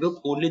authorization group,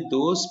 only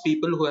those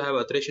people who have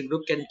authorization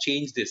group can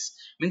change this,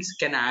 means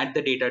can add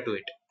the data to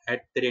it,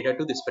 add the data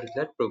to this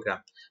particular program.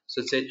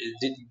 So say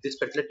this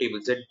particular table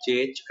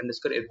ZJH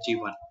underscore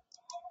FG1.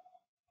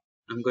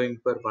 I'm going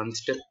for one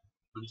step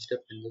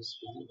in this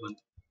one.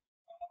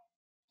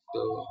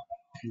 So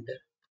enter,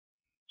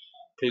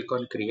 click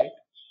on create.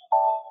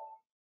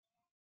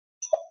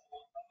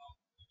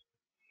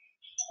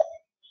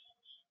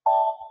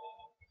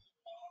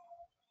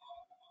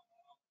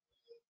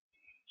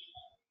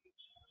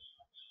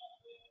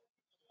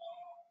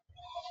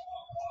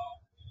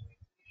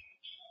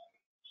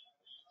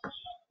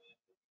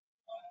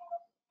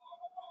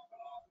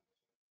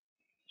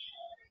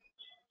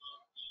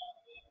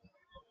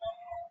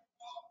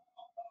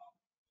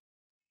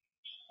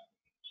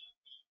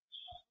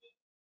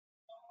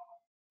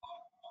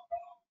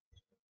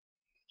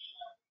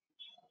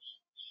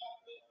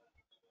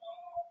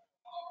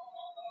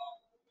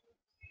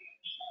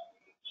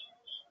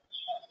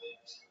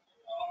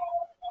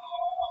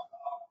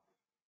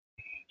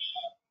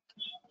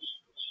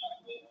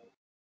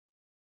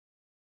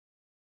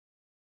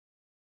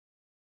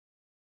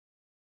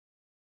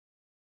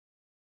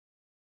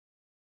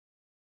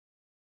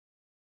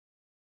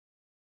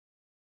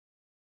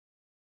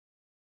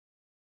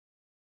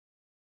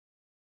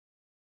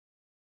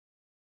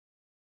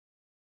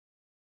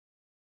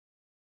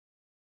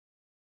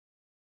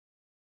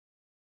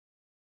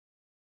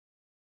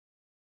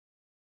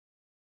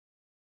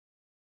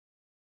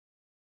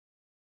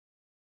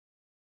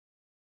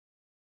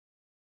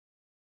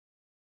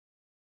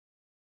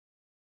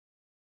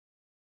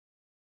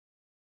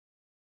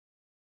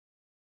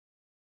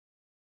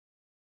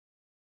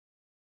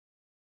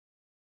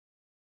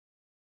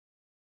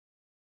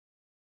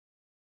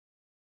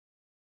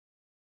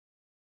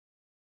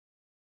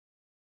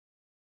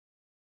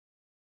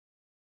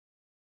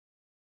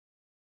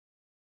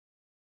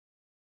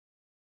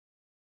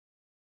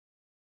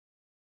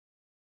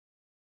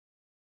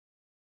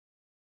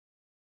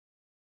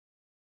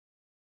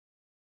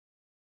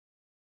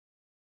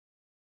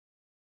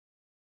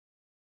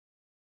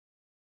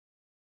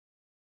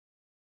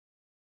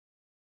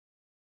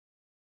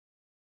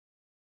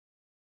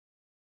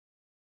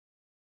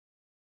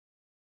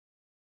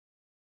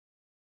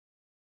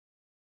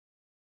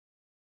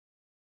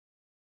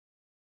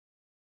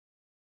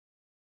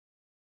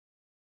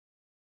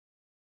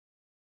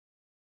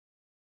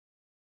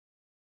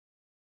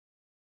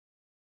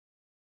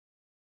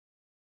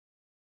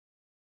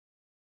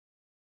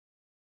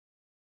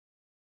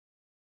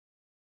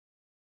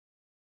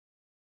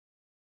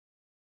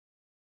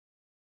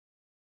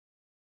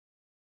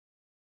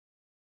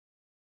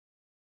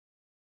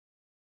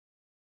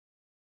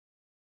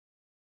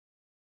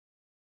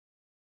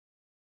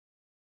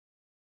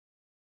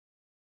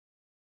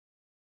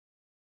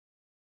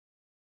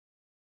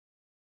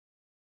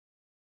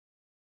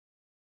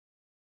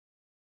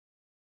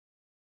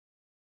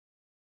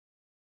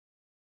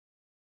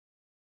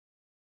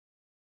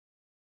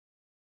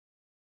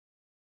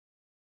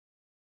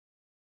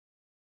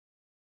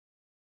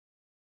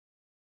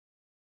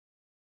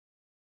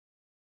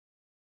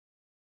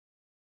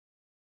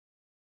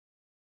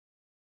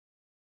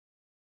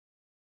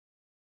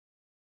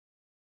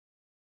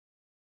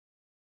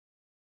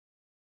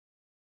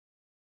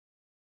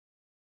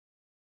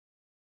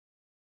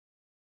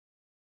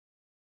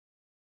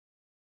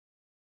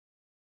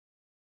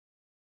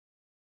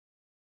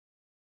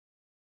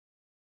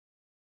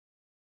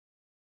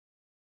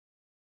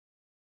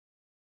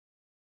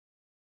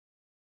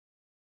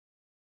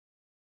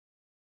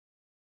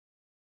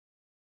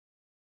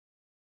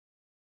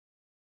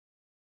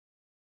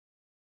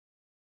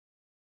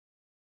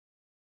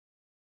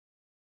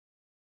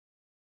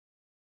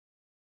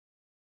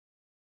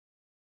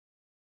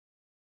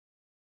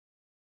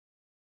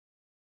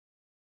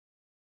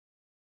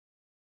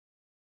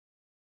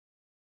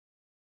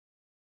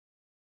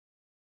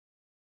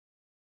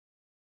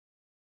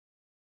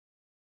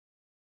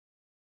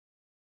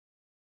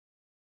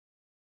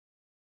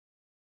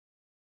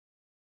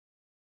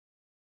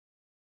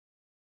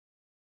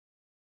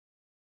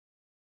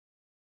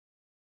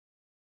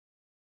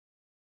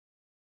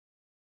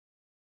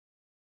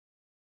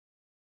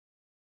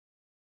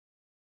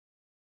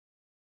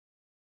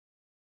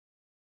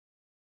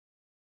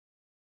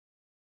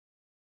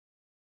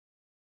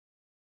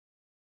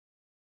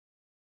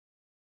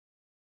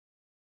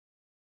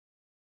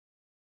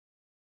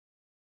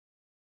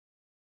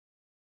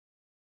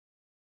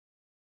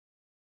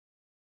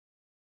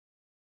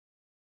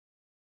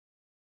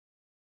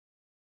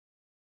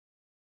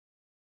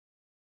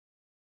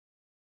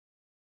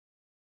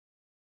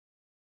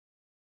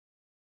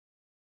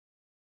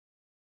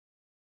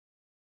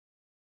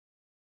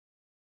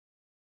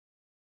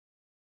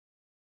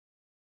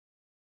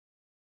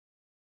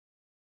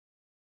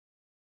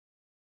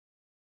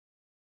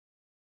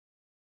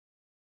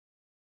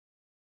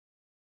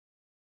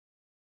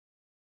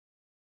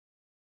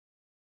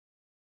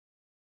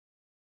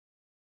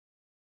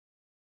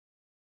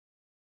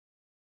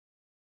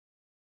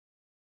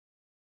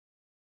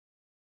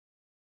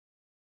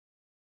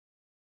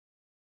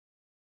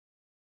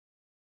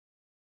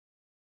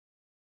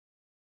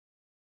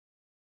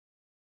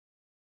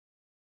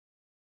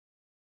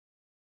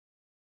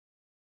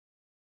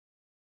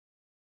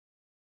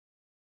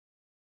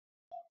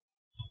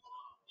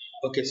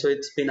 Okay, so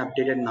it's been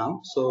updated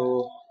now.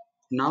 So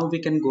now we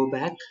can go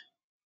back,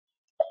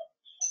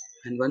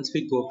 and once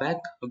we go back,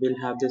 we'll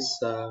have this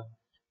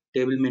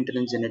table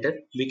maintenance generator.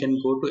 We can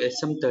go to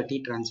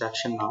SM30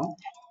 transaction now,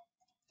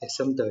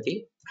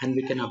 SM30, and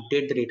we can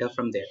update the data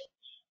from there.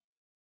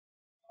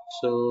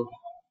 So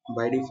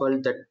by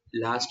default, that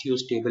last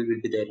use table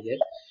will be there here.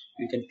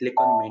 You can click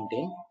on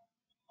maintain.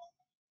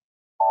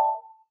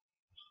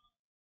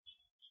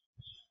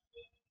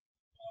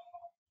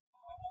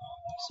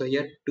 So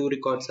here two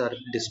records are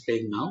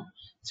displaying now.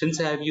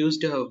 Since I have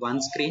used one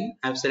screen,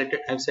 I've said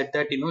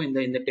that in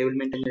the table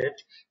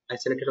maintenance, I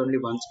selected only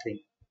one screen.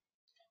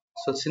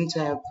 So since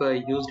I have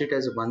used it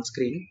as one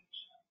screen,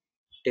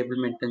 table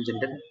maintenance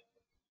generator,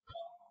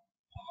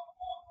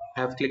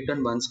 I have clicked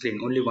on one screen,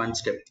 only one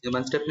step. The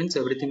one step means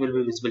everything will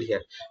be visible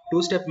here.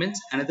 Two step means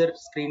another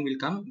screen will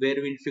come where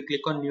if you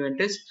click on new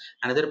entries,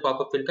 another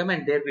pop-up will come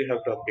and there we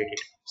have to update it.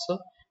 So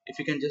if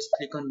you can just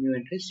click on new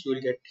entries, you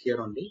will get here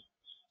only.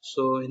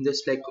 So in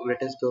this, like,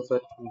 let us go for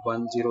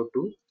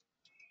 102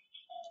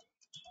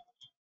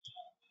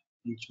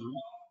 John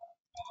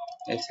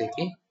SAP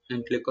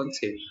and click on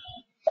save.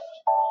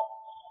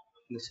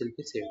 This will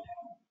be saved.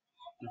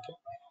 Okay,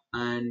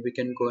 and we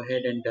can go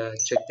ahead and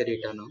check the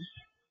data now.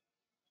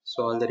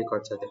 So all the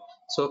records are there.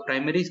 So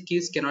primary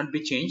keys cannot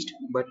be changed,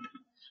 but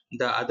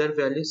the other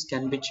values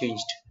can be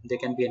changed. They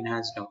can be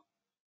enhanced now.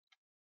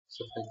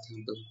 So for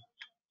example,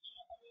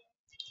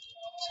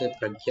 say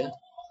Pragya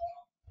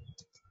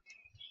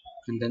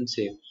and then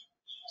save.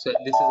 So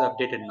this is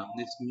updated now.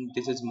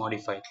 This is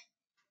modified.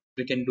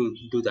 We can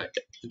do that.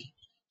 Okay.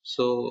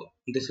 So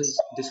this is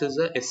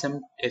a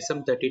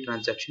SM30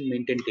 transaction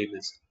maintain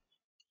tables.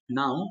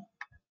 Now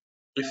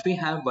if we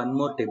have one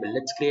more table,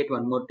 let's create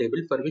one more table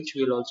for which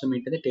we will also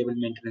maintain the table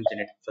maintenance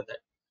generator for that.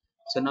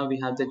 So now we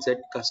have the Z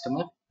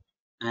customer,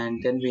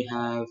 and then we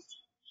have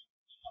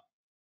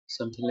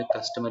something like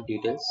customer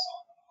details,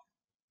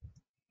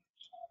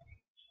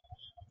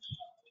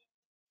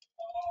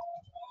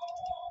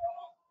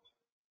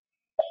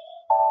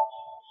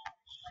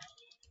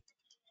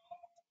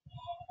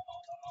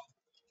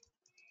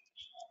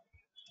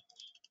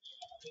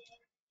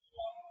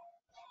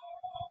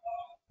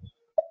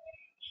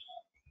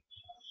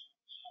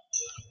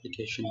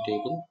 application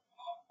table,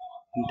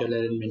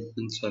 intolerant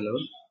maintenance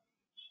allowed,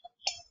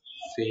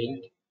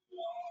 failed.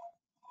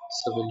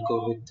 So we'll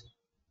go with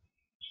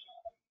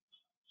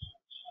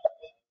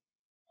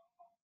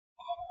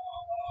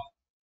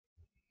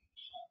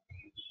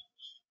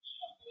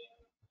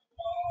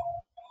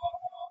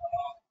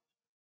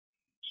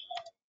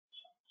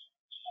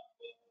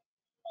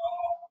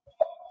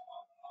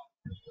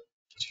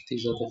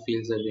these are the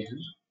fields that we have.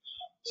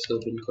 So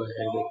we'll go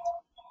ahead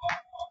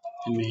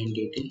with main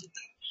data,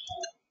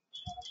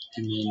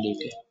 main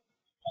data.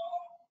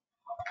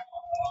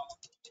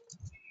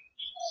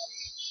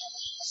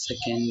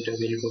 Second,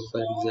 we'll go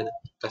for the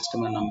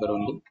customer number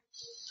only,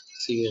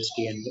 CUSD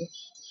number,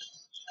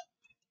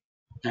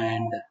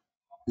 and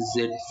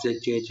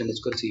ZJH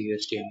underscore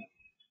CUSD number,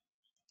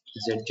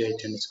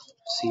 ZJH underscore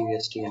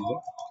CUSD number.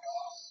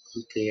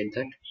 We create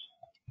that.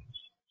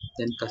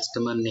 Then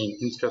customer name.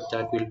 Instead of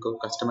that, we'll go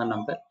customer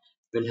number.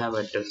 We'll have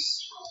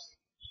address,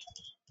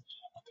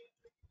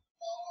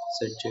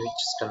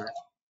 ZJH star.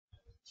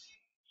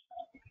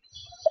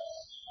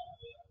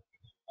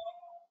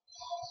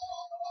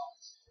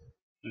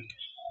 Okay.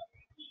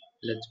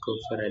 Let's go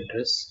for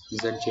address,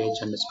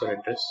 ZJH underscore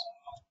address.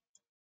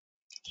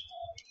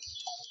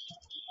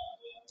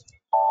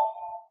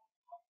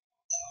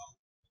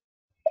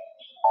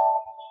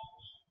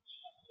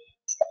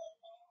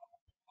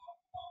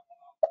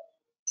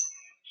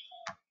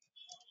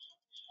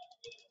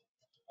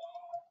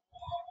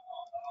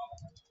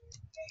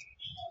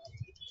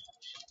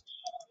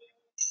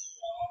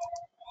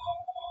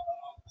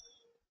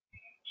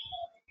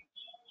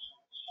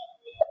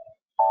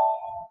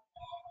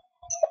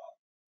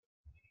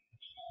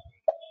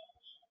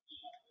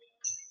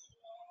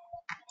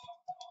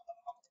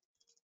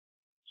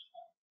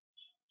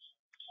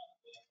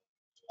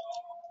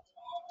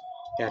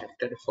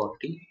 Character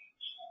 40.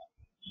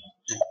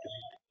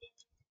 Activate.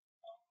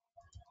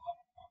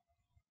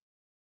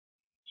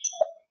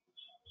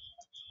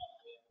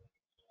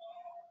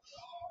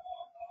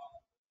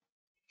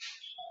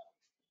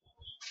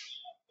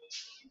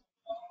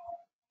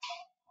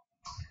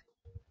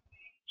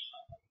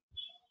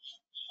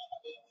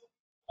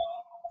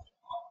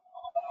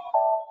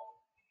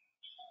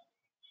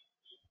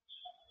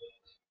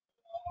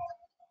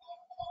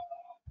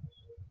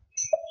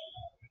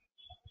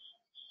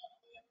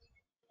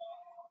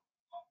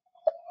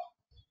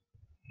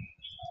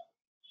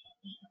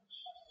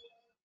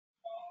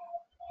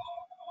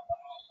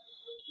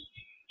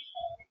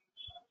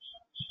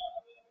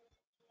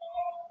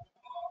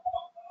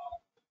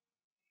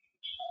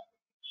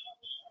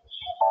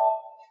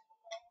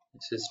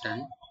 This is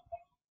done.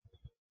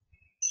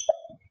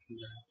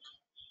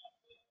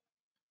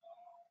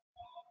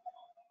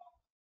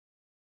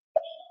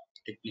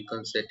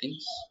 Technical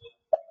settings.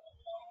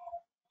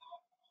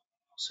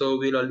 So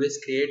we'll always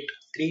create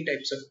three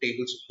types of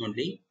tables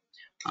only.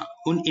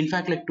 In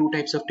fact, like two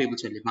types of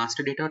tables only: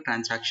 master data or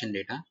transaction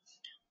data.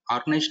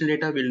 Organizational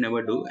data will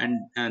never do,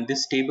 and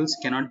these tables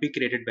cannot be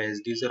created by us.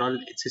 These are all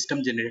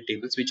system generated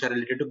tables which are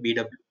related to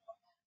BW,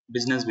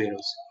 business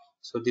warehouse.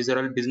 So these are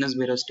all business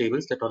warehouse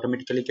tables that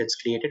automatically gets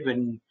created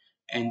when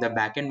in the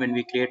backend when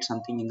we create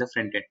something in the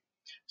front end.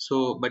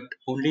 So, but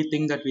only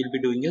thing that we'll be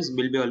doing is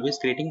we'll be always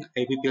creating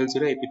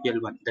APPL0,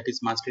 APPL1, that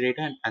is master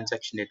data and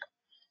transaction data.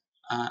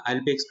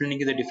 I'll be explaining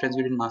you the difference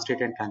between master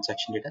data and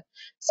transaction data.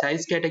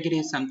 Size category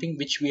is something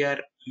which we are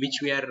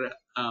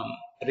um,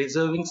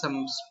 reserving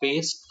some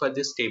space for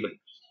this table.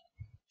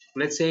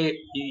 Let's say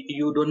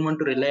you don't want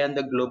to rely on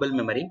the global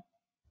memory,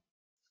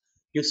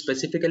 you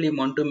specifically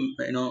want to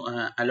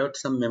allot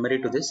some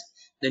memory to this,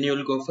 then you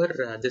will go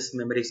for this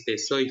memory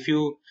space. So if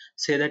you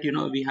say that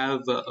we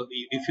have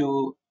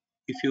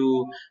if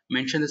you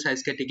mention the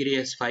size category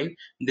as 5,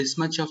 this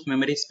much of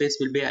memory space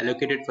will be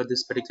allocated for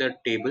this particular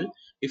table.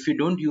 If you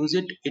don't use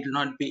it, it will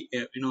not be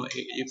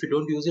if you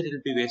don't use it, it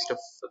will be waste of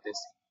this,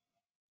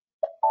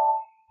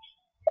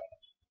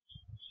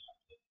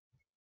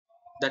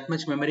 that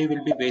much memory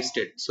will be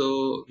wasted.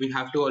 So we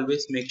have to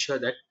always make sure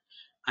that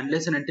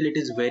unless and until it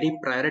is very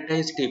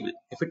prioritized table,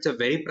 if it's a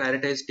very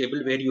prioritized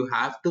table where you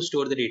have to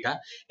store the data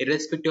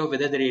irrespective of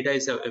whether the data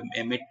is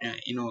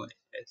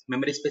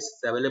memory space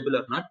is available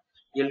or not,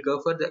 you'll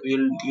go for the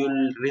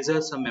you'll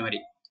reserve some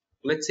memory.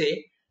 Let's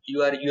say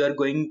you are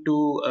going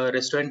to a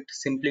restaurant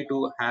simply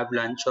to have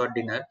lunch or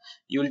dinner.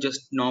 You'll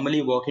just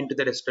normally walk into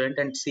the restaurant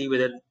and see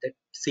whether the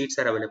seats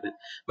are available.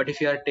 But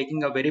if you are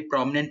taking a very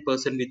prominent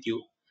person with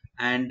you,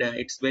 and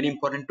it's very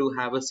important to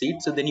have a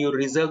seat, so then you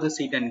reserve the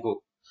seat and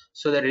go.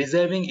 So the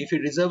reserving, if you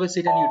reserve a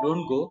seat and you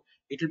don't go,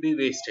 it will be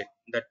wasted.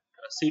 That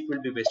seat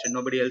will be wasted,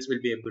 nobody else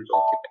will be able to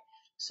occupy.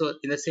 So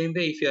in the same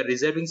way, if you are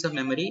reserving some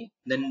memory,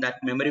 then that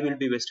memory will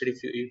be wasted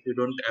if you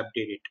don't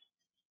update it.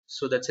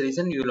 So that's the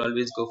reason you will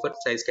always go for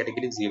size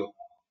category 0.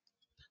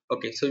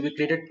 Okay, so we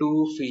created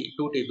two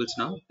tables.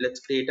 Now let's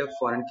create a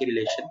foreign key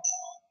relation.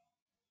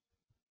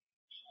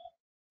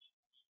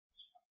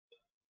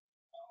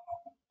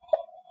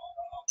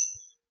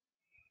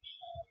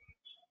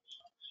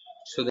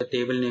 So the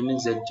table name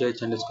is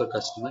zjh underscore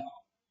customer.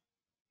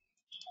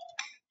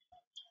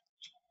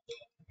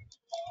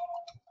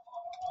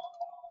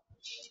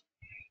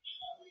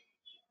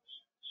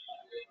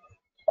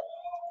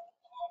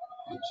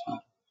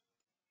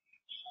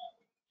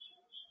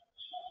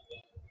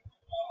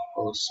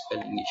 Oh,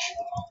 spelling issue.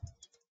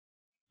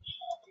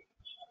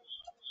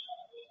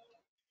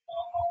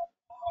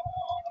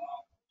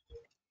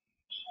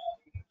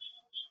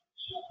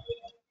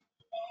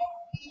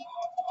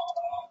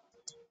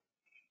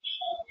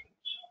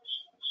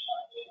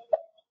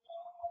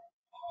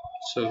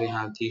 So we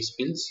have these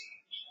fields.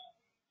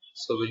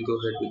 So we'll go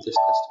ahead with this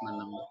customer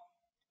number.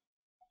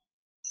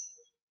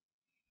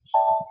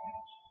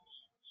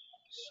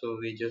 So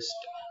we just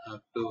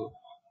have to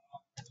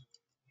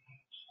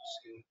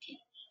say okay,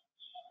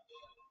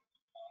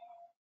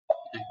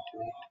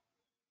 activate.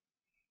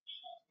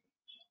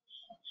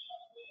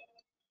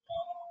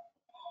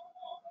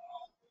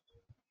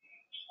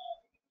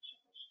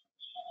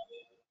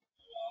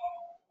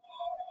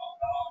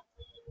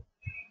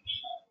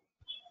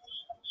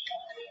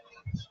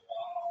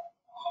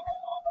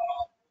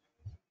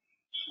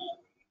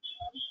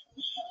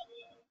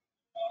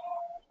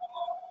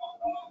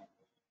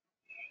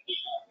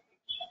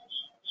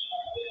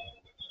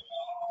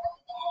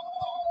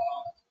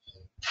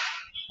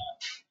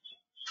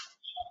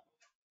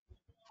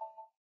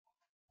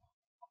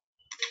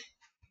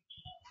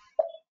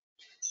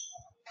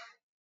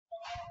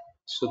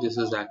 So this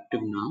is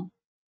active now,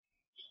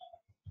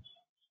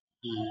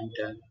 and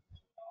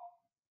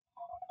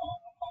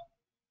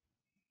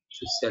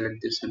just select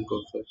this and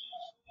go for it.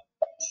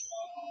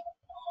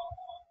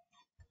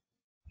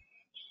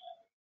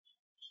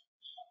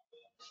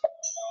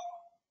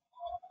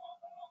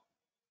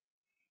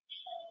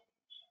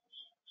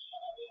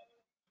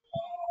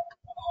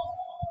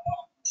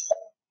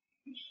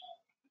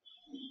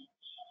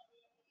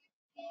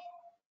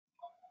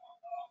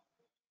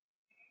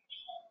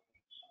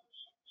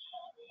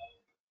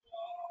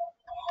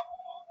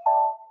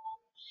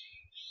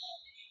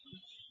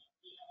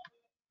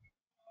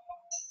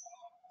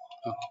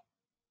 Okay,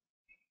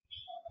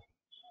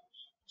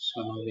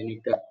 so now we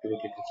need to activate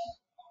it again.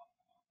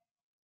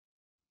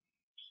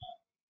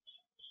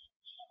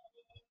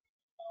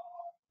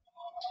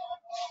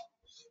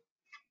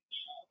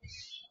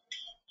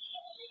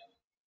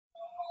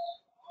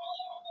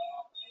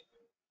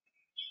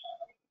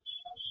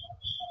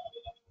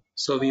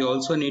 So we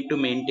also need to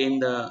maintain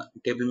the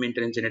table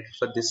maintenance generator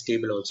for this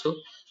table also.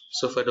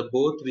 So for the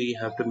both we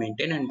have to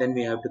maintain, and then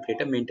we have to create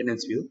a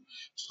maintenance view.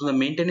 So the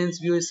maintenance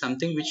view is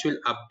something which will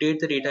update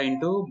the data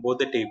into both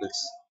the tables.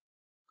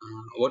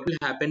 What will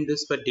happen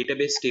this for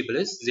database table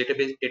is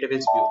database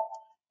view.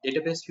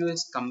 Database view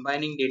is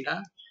combining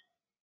data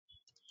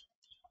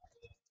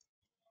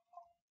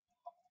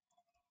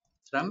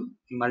from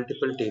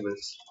multiple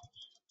tables,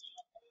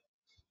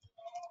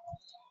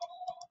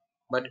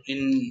 but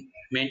in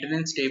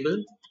maintenance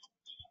table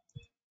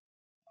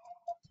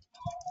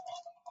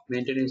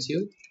maintenance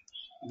view,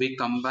 we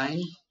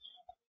combine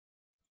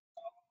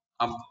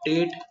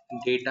update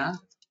data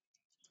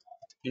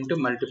into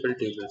multiple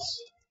tables.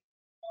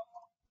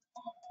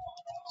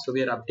 So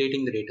we are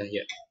updating the data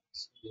here.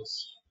 So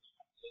yes,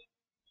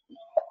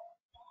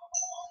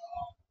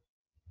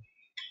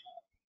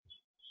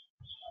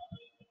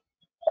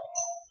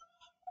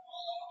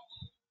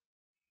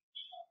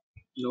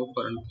 no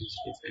foreign keys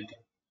defined.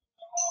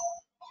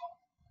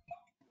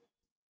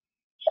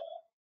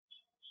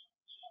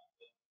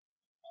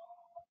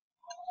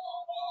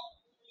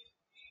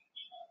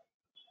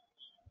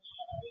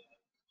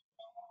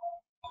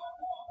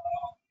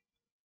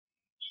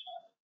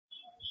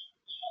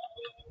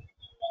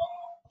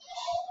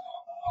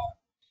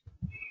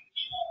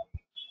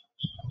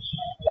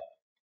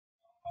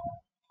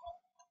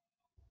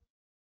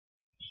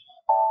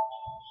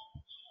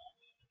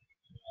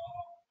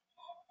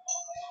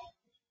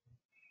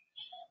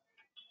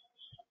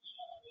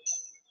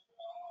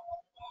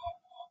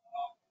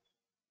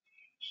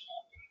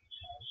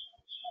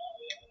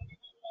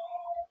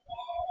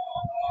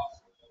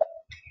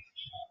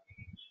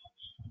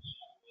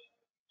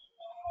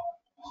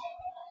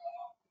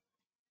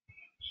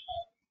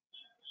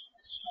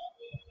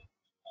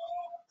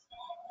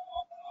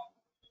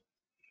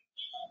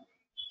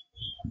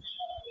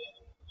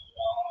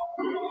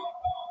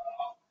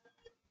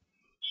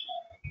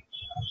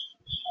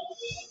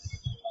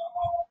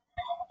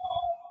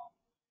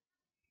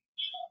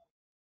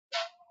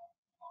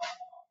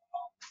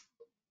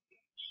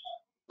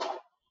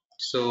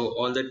 So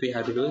all that we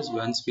have to do is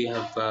once we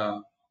have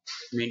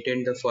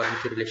maintained the foreign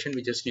key relation,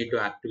 we just need to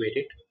activate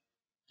it.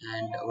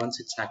 And once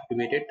it's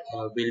activated,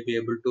 we'll be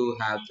able to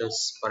have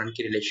this foreign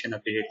key relation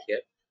updated here.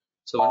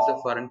 So once the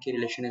foreign key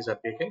relation is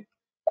updated,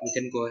 we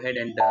can go ahead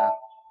and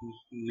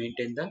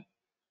maintain the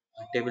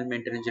table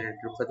maintenance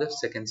generator for the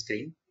second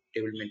screen,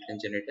 table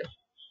maintenance generator.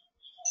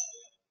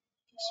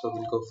 So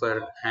we'll go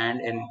for and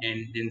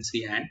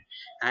NC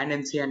and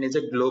NC and is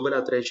a global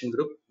authorization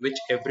group which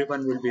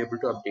everyone will be able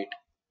to update.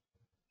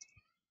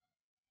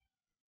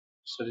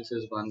 So this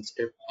is one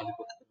step. I'll go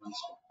for one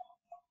step.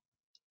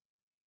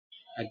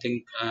 I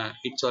think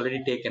it's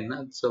already taken.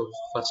 So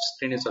first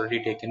screen is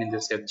already taken in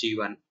this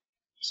FG1.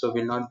 So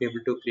we'll not be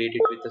able to create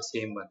it with the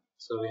same one.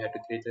 So we have to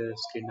create the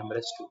screen number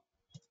as 2.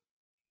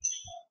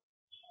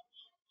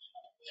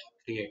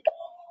 Create.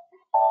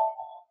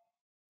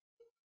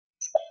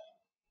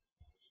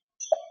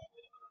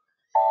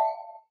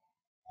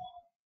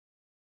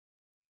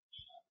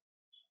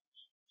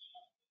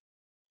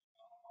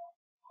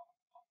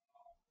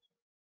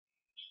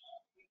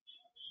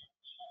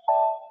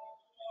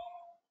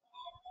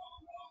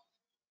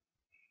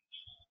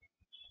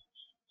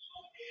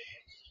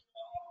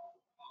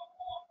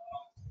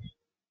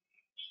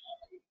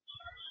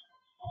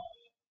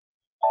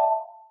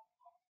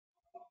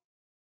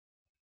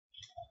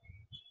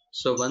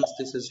 So once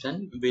this is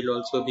done, we'll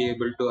also be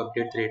able to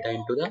update the data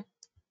into the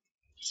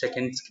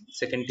second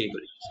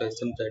table. So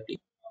SM30.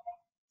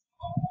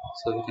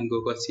 So we can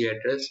go for C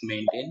address,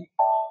 maintain,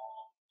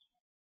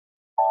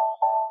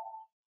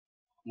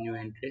 new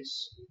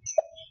entries,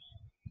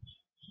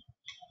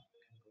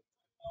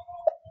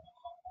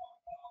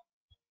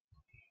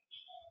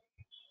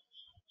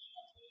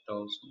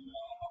 1000,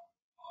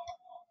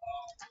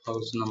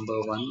 house number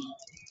 1,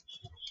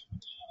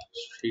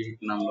 street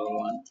number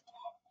 1,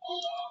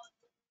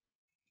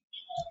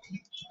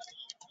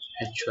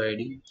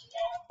 HID,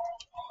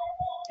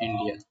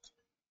 India.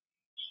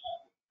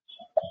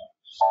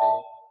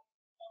 So,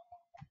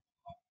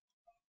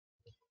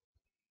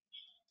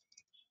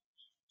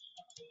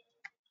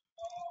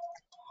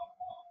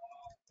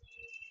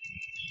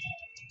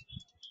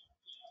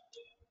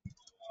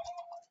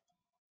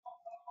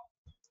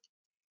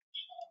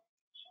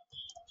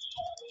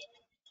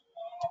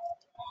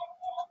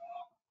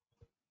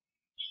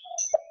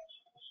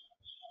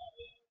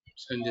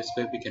 so in this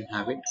way we can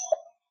have it.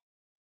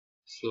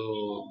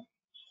 So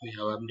we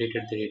have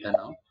updated the data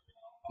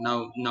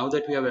now. Now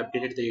that we have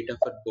updated the data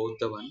for both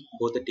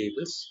the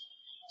tables,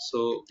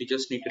 so we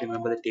just need to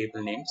remember the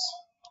table names.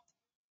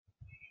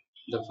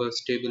 The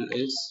first table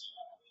is,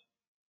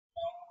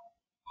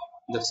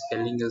 the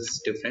spelling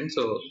is different,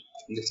 so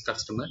this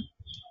customer,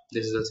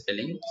 this is the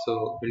spelling.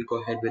 So we'll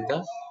go ahead with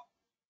the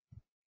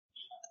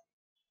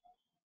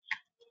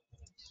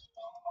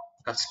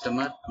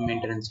customer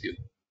maintenance view.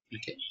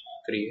 Okay,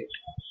 create.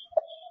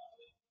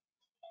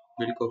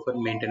 We'll go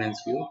for maintenance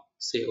view,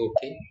 say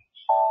okay,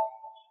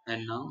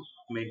 and now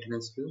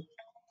maintenance view.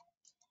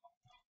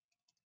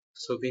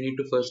 So we need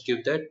to first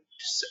give that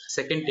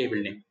second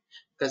table name,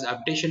 because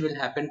updation will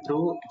happen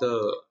through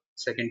the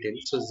second table.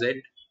 So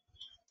Z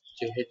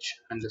JH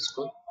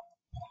underscore,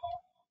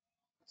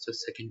 so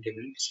second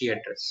table, C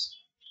address,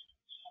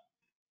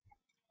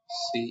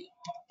 C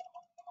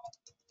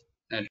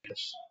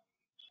address,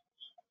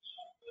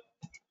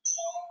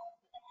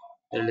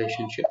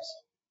 relationships.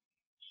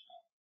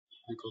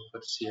 We go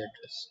for C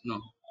address. No,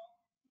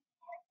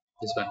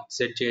 this one,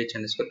 ZJH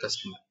underscore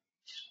customer,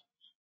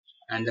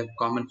 and the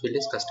common field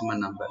is customer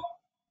number.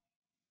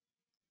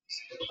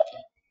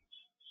 Okay.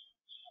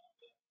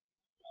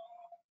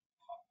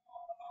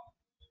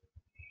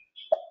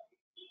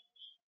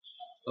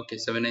 Okay,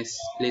 so when I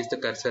place the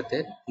cursor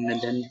there,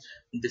 and then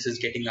this is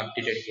getting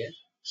updated here.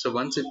 So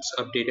once it's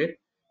updated,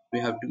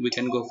 we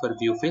can go for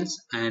view fields,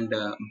 and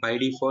by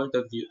default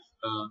the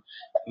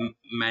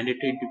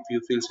mandatory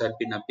view fields have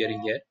been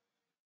appearing here.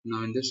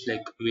 Now in this,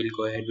 like, we'll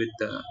go ahead with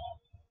the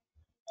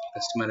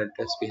customer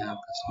address. We have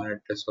customer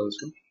address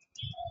also,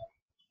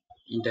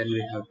 and then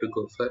we have to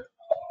go for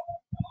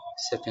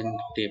second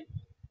table,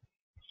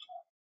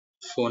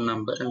 phone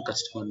number and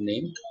customer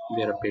name.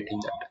 We are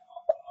updating that.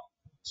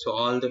 So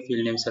all the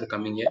field names are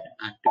coming here.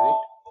 Activate.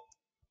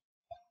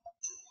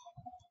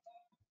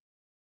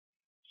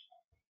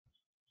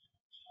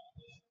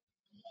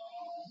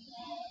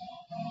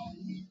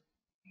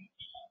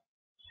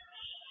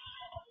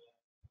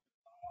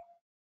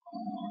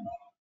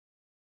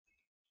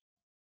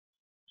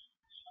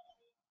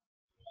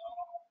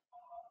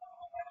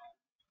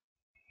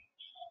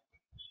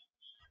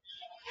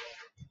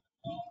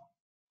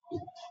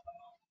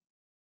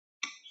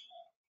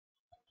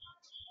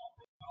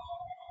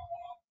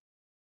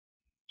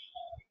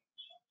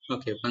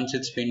 Okay, once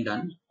it's been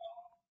done,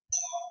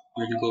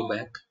 we'll go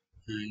back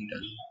and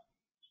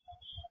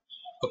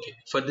okay,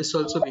 for this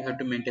also we have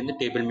to maintain the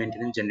table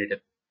maintenance generator.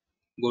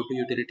 Go to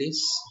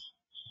utilities,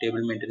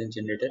 table maintenance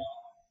generator,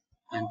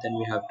 and then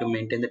we have to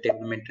maintain the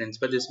table maintenance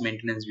for this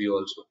maintenance view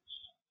also.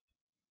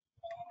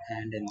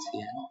 And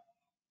NCN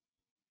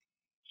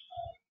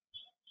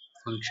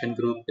function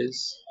group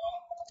is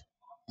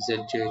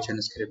ZJH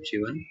and script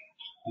G1.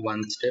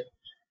 One step,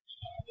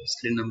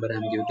 string number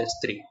I'm giving it as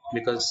 3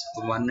 because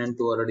 1 and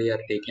 2 already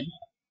are taken,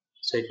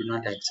 so it will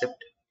not accept.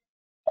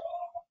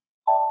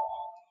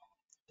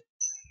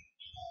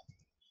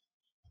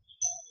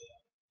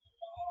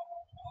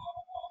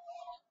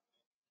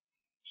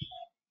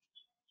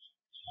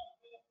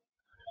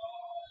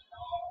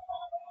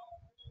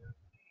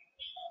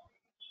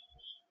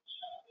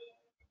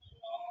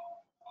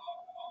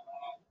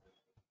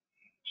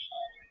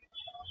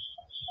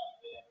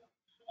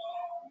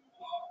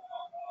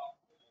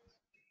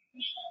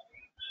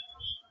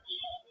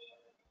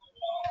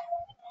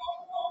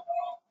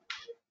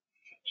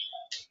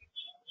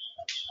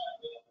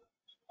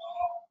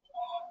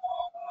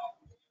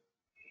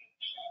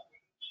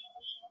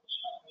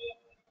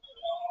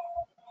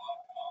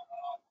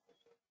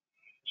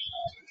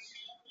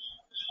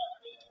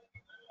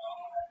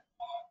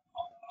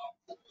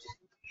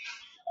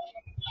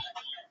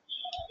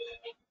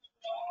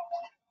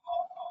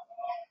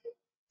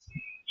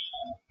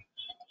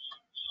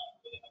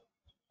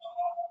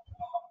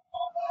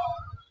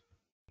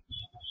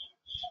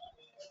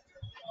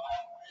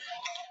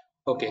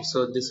 Okay,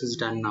 so this is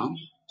done now.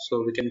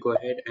 So we can go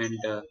ahead and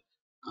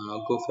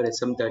go for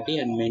SM30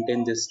 and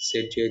maintain this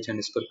ZJH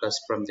underscore cust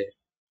from there.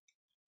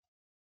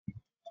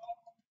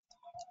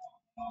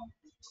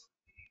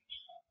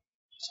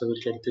 So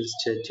we'll get this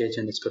ZJH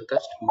underscore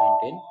cust,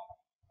 maintain,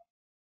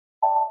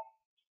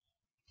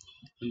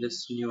 and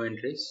this new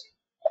entries.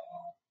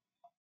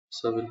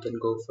 So we can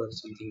go for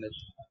something like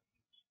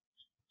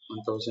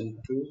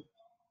 1002.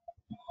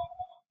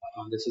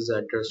 This is the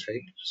address,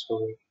 right?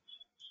 So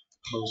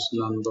house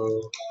number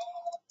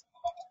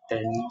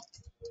 10,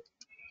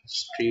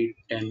 street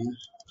 10,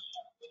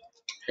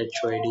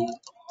 HYD,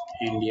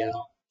 India.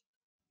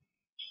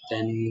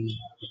 Then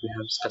we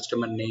have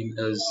customer name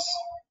is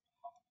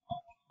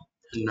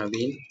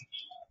Naveen.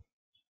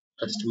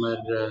 Customer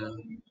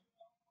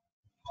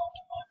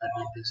I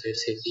want to say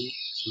SAP,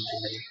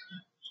 something like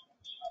that.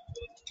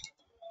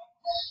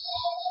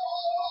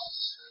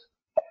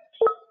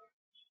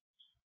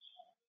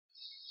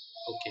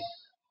 Okay.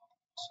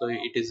 So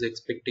it is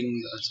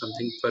expecting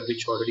something for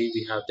which already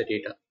we have the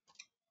data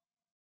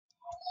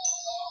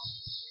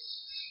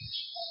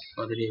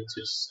already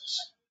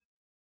exists.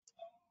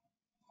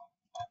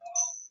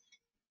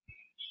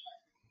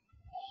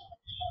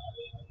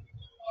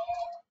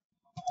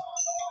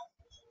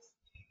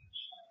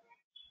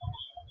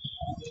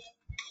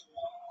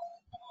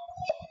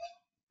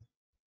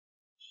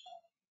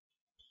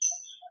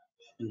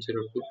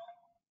 102.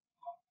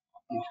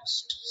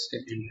 Just say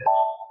enter.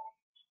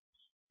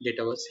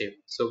 Data was saved.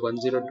 So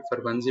 102,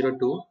 for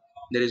 102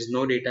 there is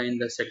no data in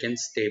the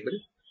seconds table,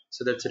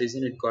 so that's the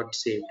reason it got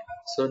saved.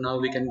 So now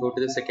we can go to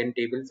the second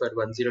table. For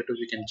 102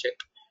 we can check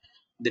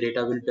the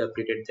data will be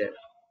updated there.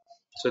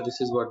 So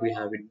this is what we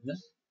have in the,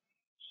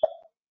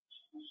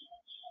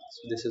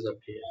 so this is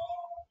updated.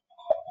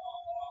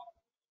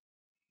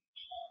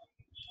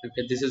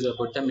 Okay, this is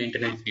about the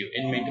maintenance view.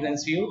 In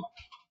maintenance view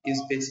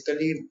is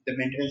basically the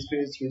maintenance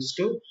view is used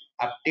to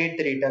update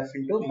the data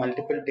into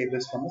multiple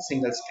tables from a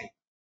single stream.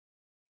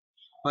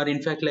 Or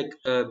in fact, like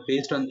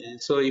based on,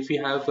 so if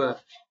you have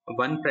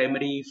one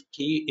primary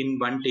key in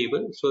one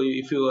table, so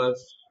if you have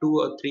two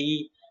or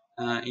three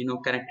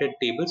connected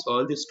tables,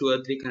 all these two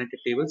or three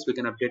connected tables, we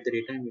can update the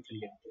data and we can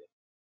get it.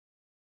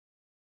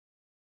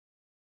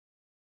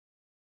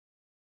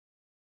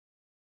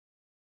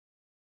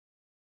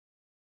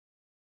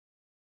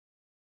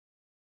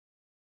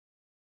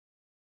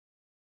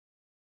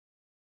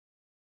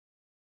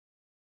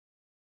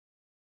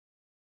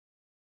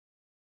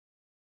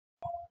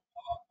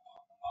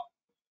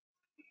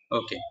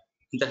 Okay.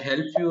 The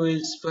help view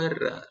is for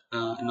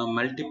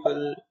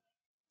multiple,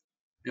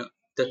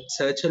 the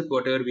search help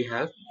whatever we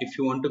have. If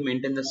you want to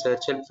maintain the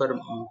search help for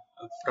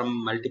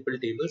from multiple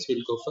tables,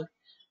 we'll go for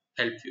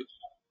help view.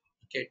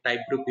 Okay. Type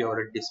group we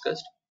already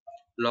discussed.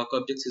 Lock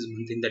objects is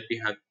one thing that we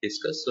have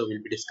discussed, so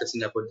we'll be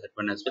discussing about that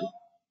one as well.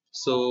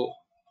 So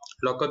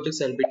lock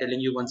objects, I'll be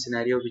telling you one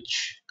scenario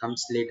which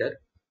comes later.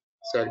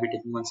 So I'll be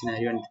taking one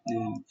scenario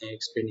and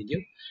explaining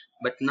you.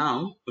 But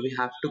now we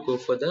have to go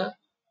for the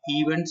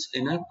events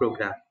in a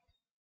program.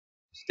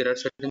 So there are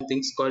certain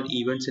things called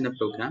events in a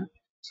program.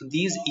 So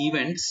these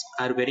events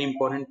are very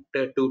important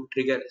to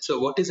trigger. So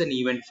what is an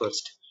event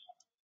first?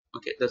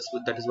 Okay,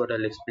 that is what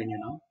I'll explain you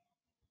now.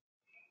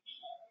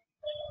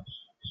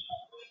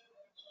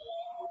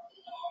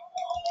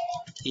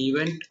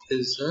 Event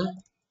is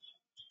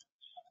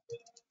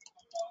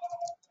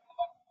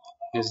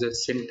a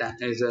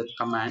syntax, is a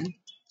command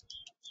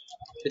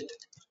with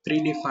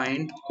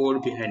predefined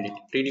code behind it.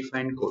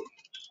 Predefined code.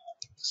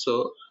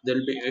 So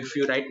there'll be, if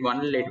you write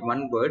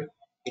one word,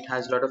 it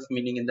has a lot of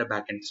meaning in the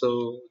backend.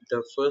 So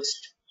the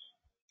first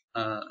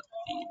uh,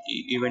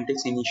 event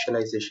is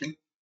initialization.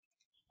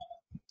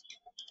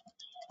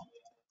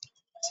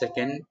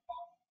 Second,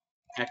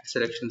 at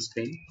selection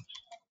screen.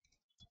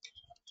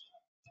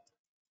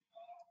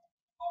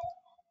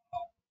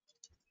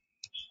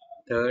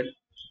 Third,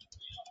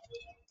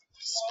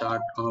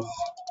 start of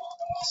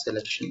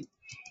selection.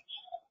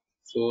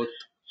 Fourth,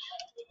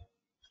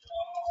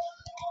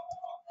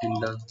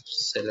 end of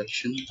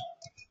selection.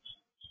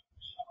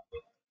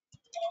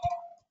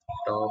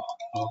 Top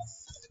of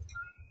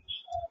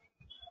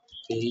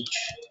page.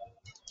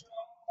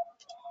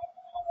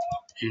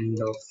 End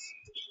of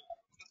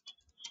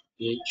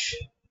page.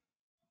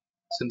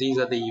 So these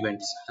are the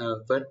events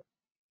for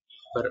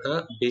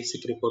a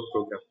basic report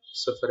program.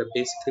 So for a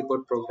basic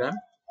report program,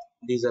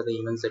 these are the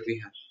events that we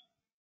have.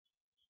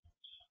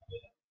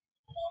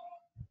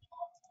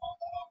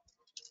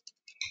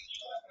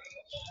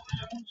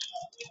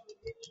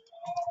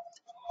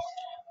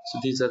 So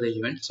these are the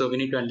events. So we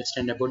need to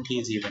understand about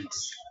these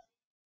events.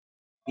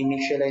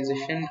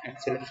 Initialization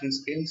at selection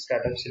screen,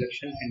 start of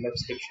selection, end of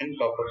selection,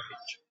 top of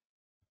page,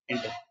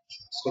 enter.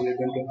 So we're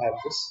going to have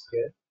this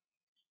here.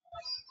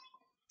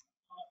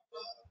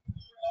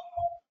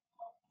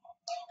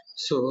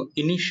 So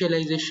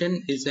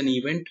initialization is an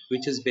event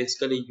which is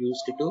basically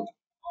used to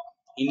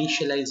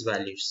initialize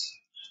values.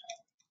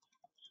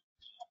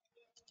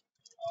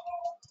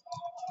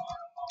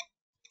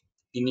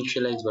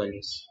 Initialize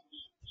values.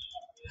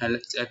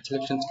 At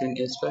selection screen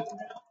is for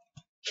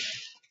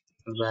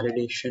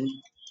validation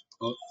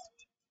of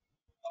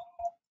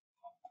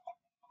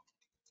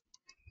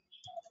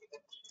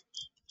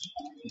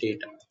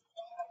data.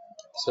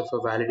 So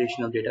for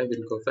validation of data,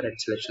 we'll go for at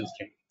selection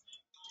screen,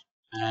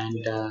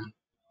 and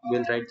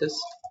we'll write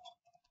this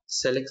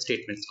select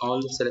statements.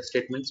 All the select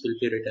statements will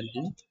be written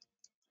in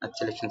at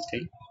selection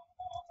screen.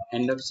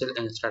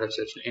 Start of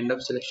selection. End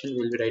of selection,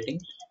 we'll be writing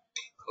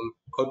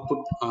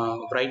output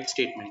write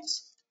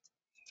statements.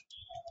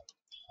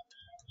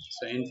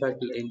 So in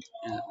fact,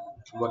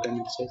 what I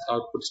mean to say is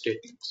output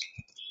statements.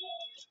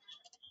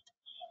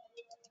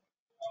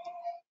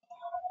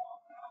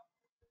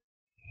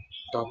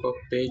 Top of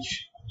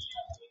page,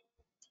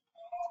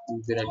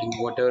 we'll be writing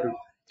whatever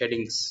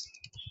headings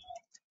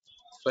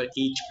for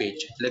each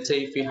page. Let's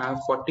say if we have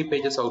 40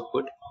 pages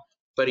output,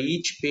 for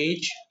each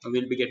page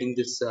we'll be getting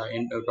this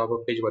top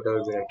of page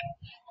whatever we write.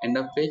 End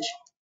of page,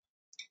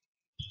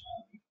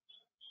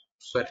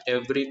 for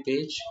every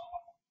page,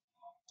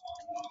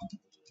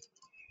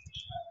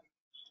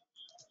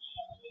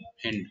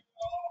 end.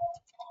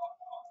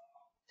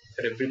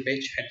 For every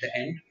page at the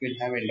end we'll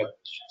have end of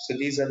page. So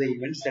these are the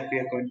events that we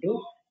are going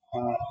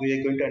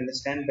to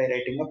understand by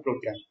writing a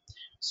program.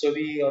 So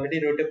we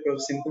already wrote a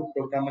simple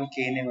program on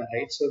KNA1,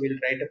 right? So we'll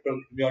write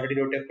we already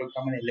wrote a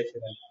program on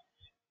LFA1,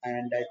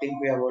 and I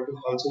think we have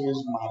also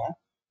used Mara.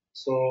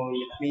 So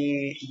let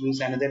me use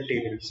another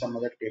table, some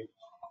other table.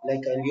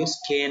 Like I'll use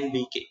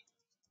KNBK.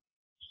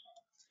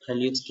 I'll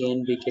use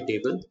KNBK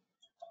table.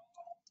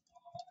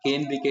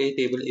 KNBK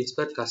table is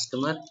for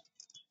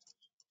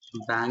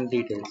bank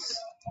details.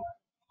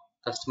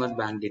 Customer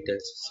bank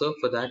details. So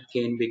for that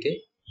KNBK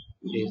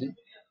is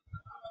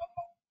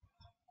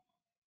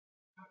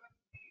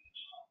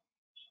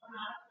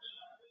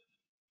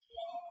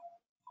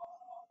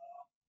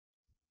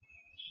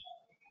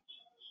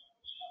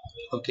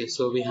okay.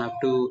 So we have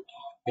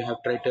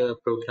tried a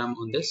program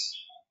on this.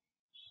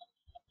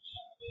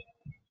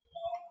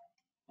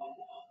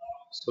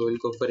 So we'll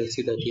go for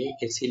AC38,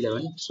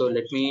 AC11. So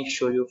let me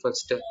show you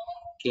first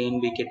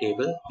KNBK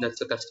table. That's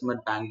the customer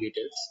bank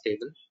details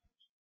table.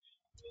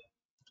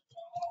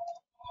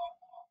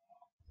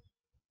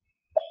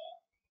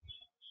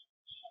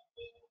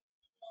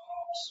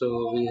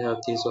 So we have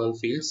these all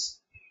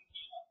fields.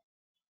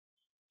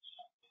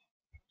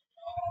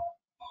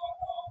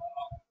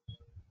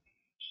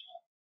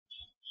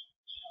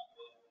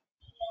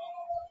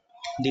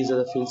 These are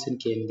the fields in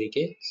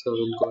KNBK. So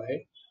we'll go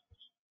ahead.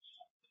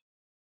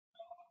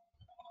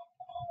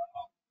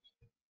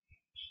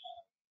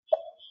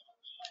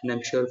 And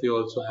I'm sure we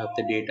also have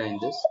the data in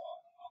this.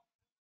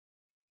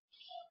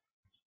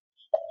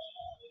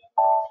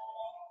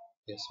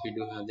 Yes, we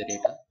do have the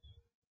data.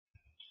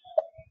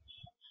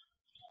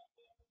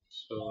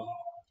 So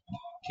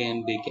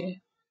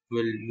KNBK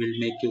will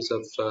make use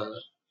of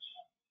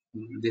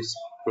this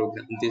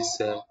program,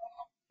 this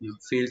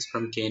fields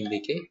from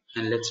KNBK,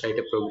 and let's write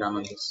a program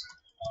on this.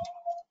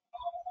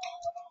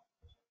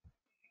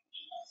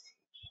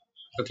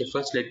 Okay,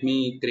 first let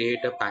me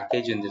create a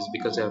package in this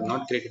because I have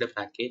not created a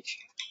package.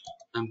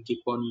 I'm keep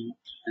on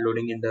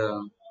loading in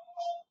the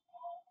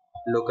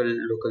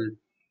local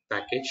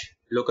package.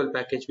 Local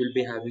package will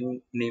be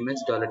having name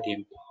as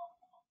 $tmp.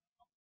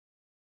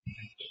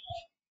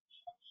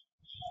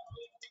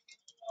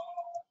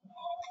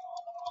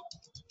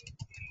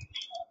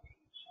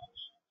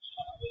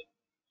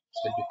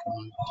 So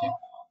become okay.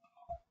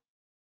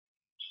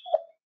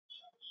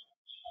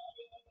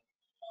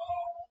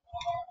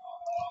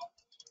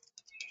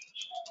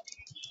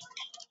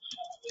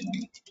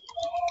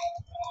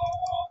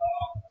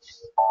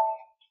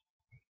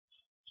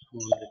 On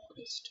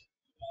request.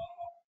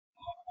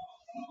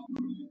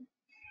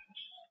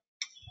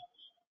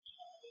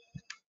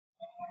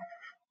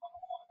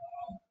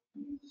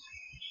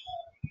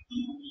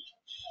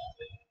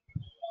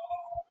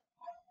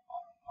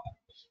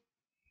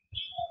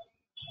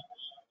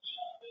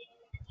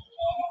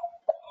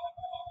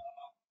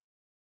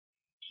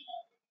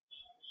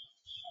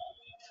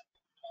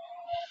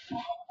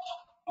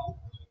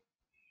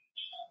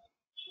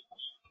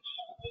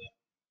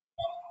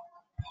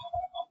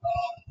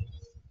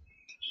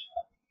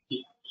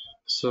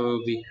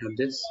 So we have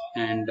this,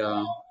 and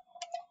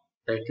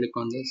right click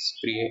on this,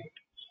 create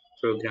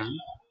program,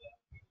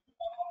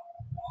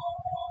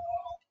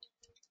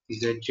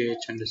 zjh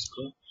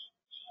underscore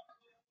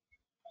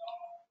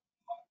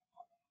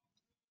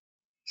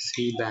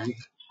c bank.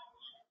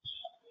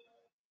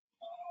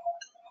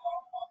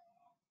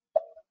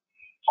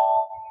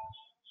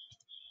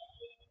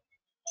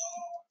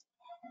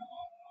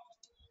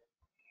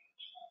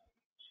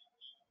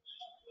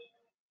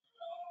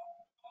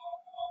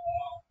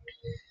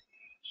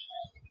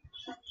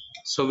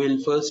 So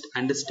we'll first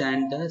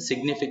understand the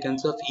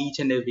significance of each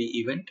and every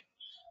event.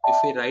 If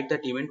we write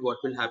that event, what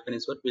will happen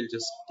is what we'll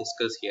just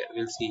discuss here.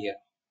 We'll see here.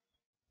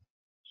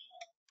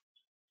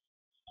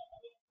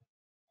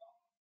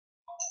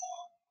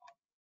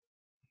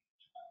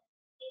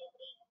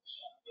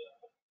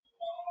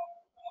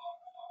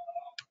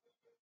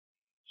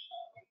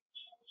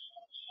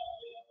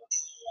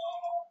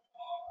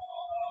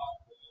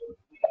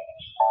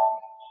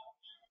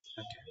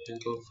 Okay,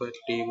 we'll go for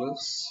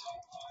tables,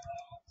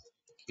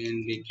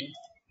 KNBK,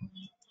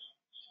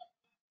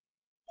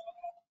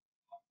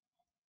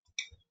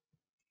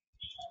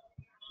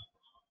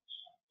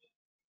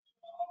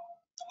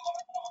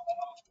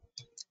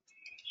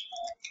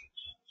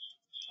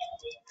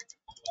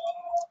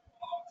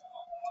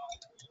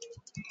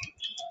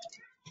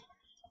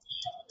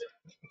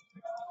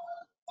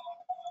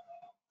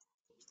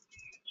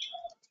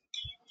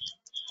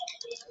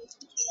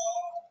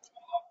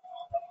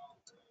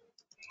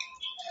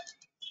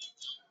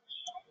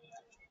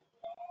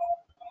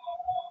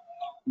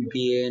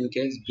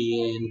 BANKs,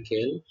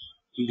 BANKL,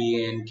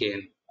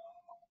 BANKN.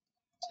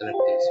 Select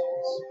these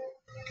ones.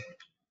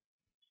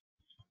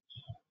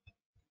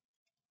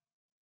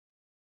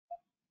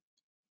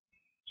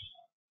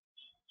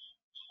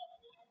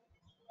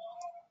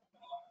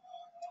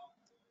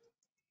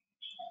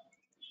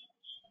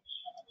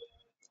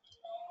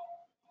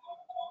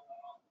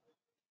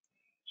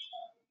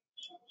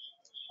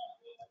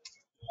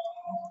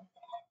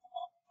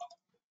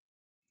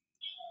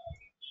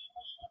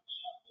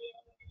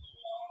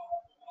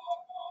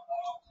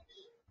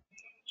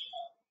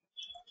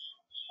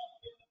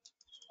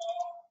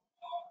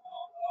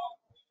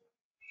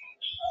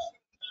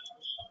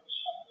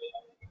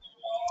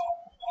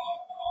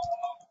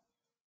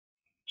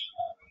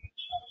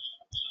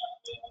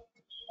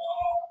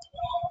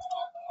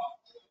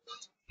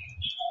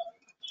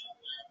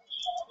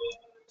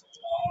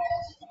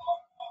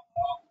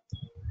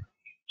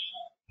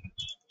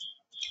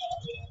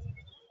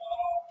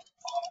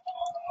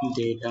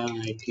 Data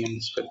IT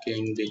underscore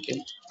KNBK,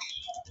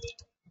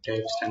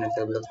 type standard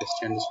table of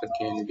ST underscore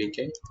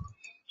KNBK,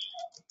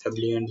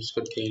 W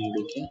underscore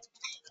KNBK,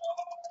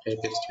 type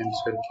ST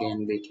underscore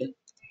KNBK,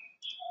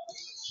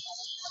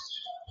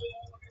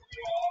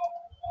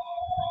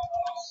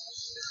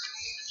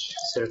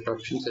 select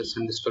options S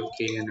underscore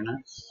KNNR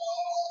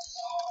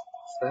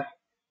for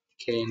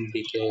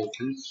KNBK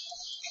and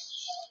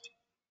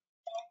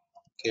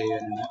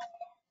KNNR.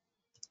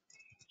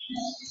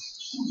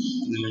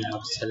 Then we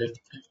have select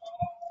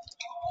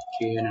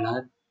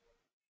KNNR.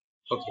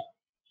 Okay,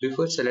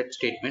 before select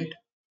statement,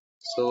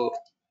 so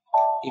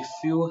if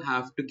you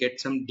have to get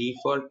some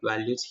default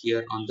values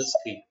here on the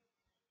screen,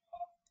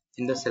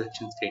 in the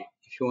selection screen,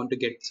 if you want to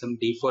get some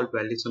default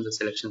values on the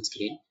selection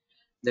screen,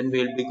 then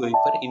we will be going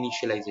for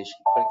initialization.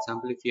 For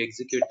example, if you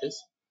execute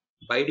this,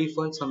 by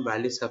default some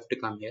values have to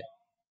come here,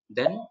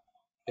 then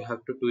you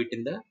have to do it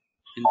in the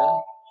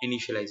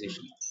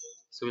initialization.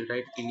 So we'll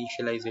write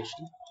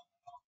initialization,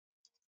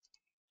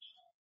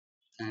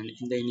 and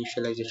in the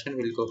initialization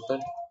we'll go for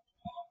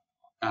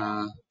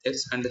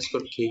s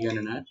underscore k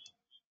unit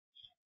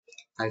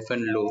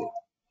hyphen low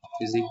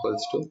is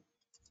equals to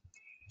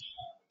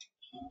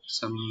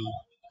some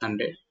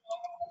 100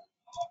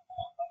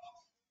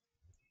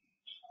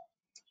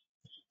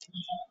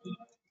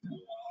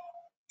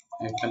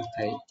 hyphen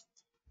high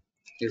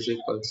is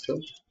equals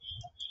to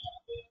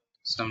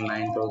some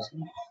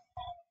 9000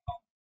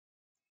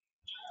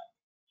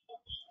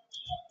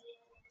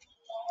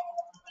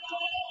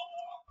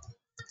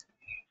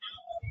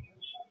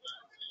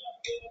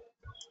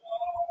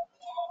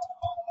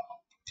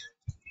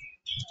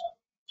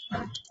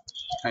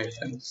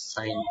 hyphen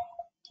sign,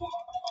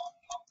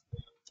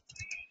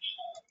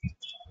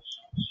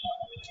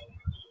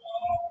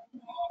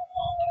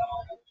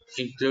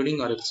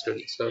 including or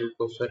excluding. So I'll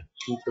go for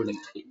including.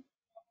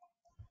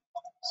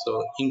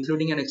 So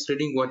including and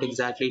excluding, what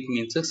exactly it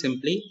means is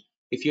simply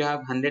if you have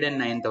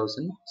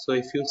 109,000, so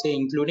if you say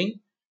including,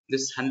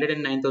 this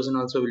 109,000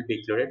 also will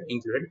be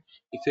included.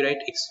 If you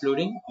write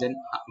excluding, then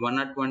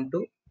 101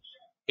 to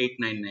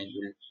 899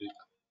 will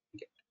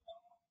get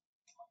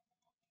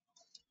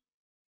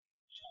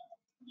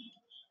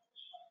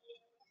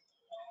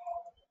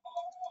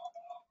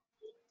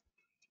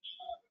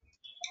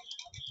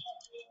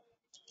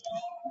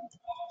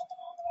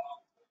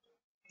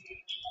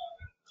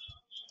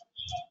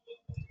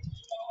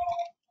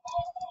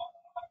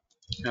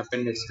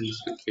append this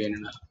to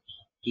KNR.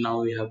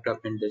 Now we have to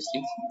append this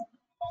thing.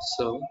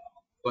 So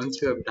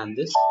once you have done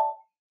this,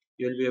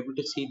 you will be able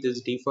to see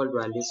this default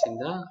values in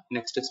the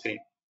next screen,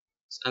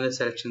 on the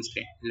selection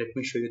screen. Let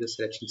me show you the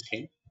selection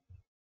screen.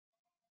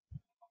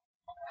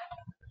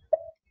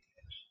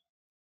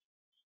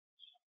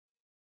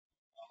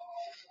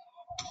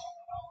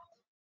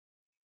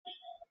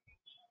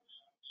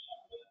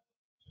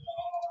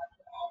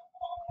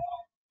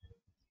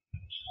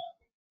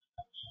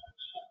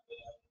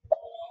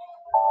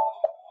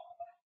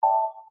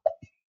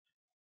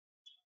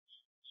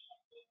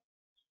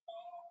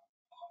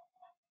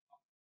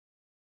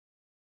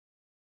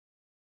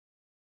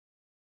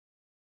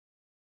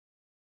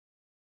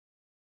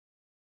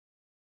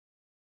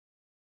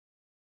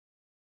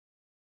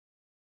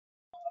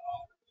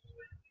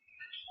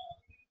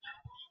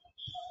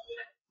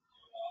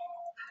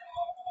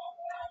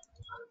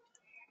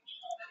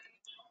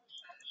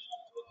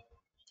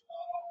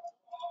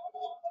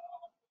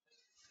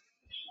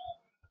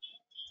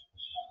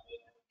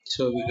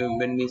 So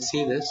when we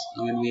see this,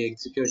 when we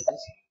execute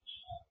this,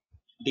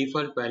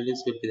 default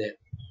values will be there.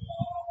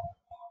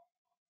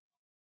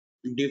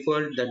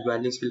 Default that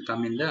values will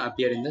come in the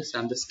appear in this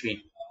on the screen.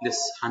 This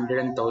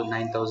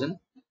 109,000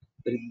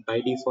 will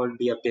by default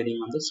be appearing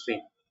on the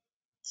screen,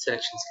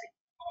 selection screen.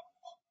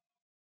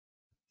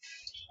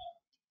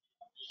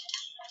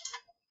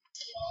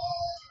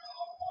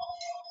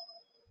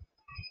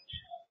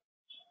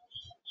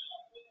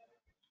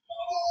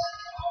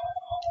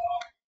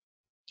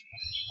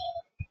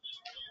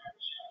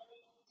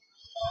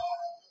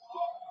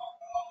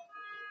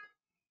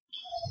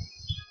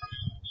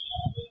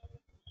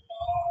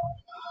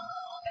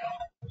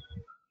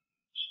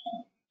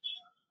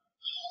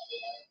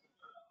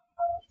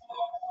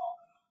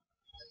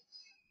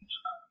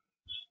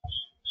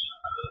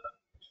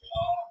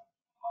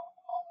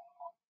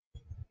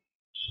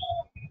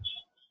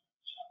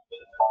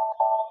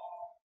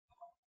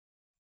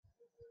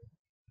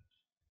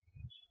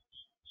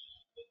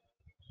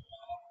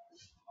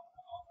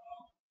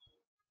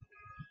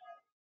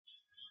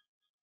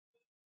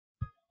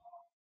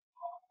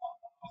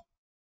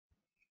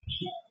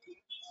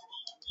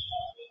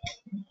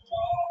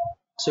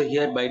 So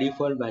here by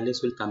default values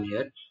will come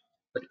here,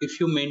 but if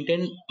you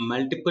maintain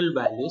multiple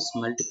values,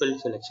 multiple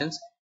selections,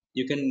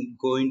 you can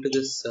go into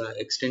this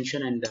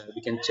extension and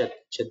we can check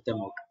them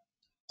out.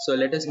 So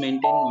let us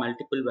maintain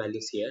multiple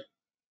values here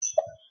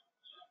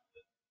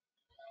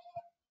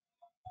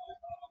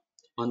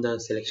on the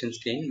selection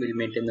screen. We'll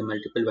maintain the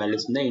multiple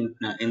values in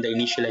the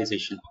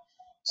initialization.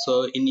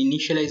 So in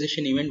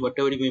initialization event,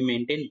 whatever we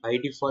maintain by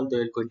default, they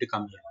will going to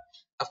come here.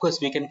 Of course,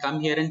 we can come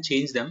here and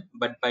change them,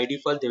 but by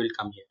default, they will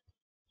come here.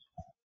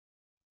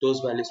 Those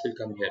values will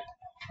come here.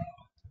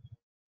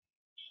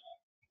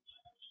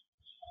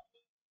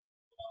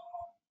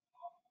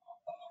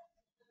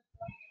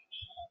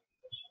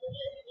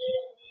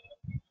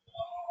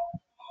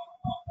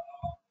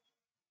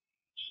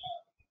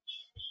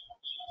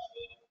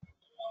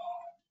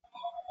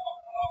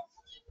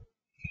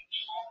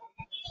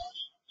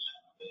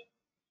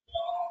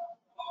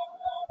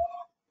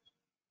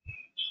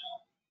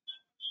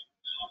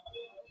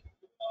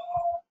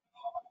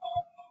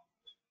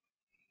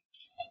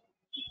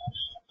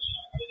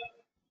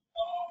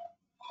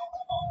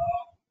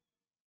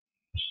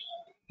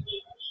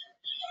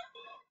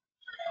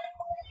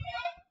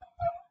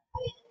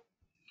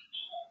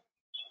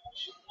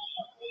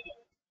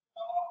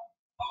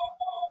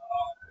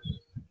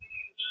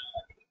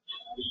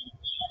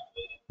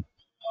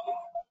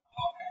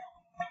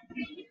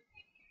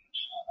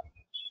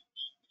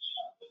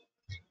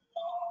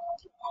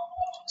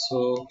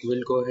 So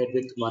we'll go ahead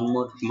with one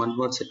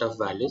more set of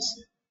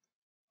values.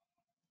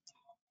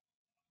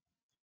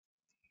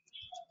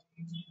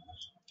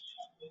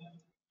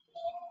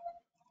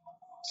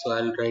 So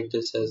I'll write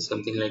this as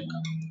something like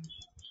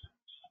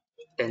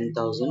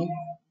 10,000,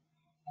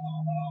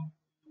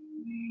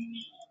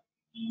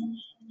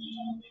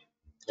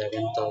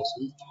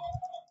 11,000,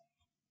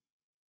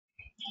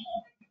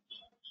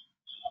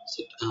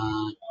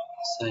 uh,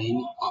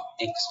 sign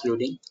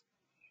excluding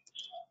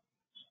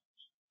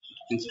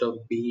instead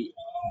of be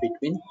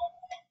between,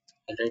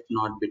 I'll write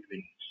not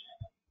between.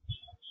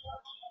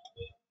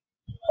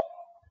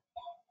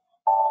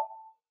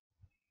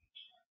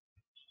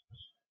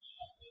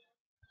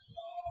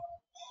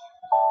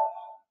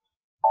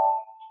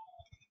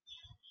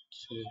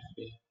 So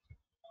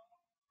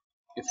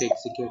if we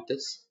execute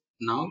this,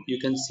 now you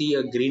can see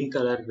a green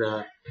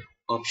color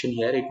option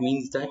here. It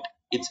means that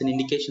it's an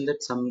indication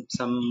that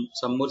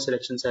some more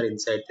selections are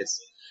inside this.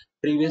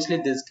 Previously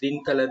this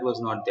green color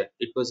was not there,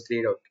 it was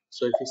grayed out.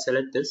 So if you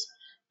select this,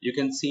 you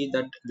can see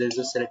that there is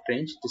a select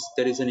range.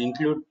 There is an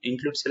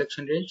include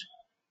selection range,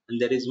 and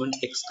there is one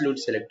exclude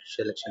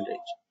selection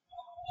range.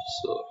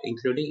 So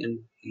including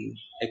and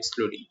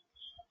excluding.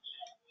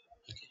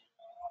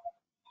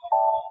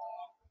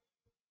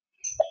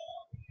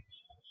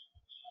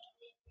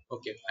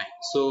 Okay, fine.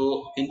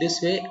 So in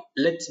this way,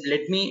 let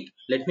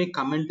me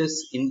comment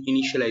this in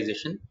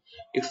initialization.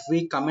 If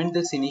we comment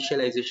this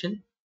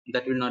initialization,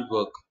 that will not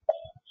work.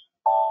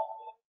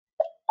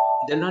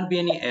 There will not be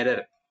any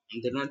error.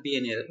 There will not be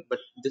any error, but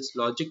this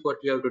logic what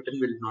we have written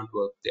will not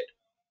work there.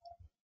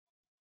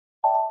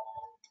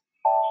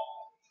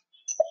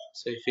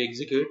 So if we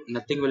execute,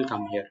 nothing will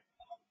come here.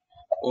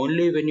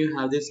 Only when you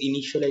have this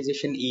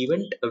initialization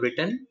event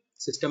written,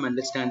 system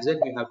understands that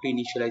you have to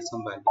initialize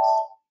some values.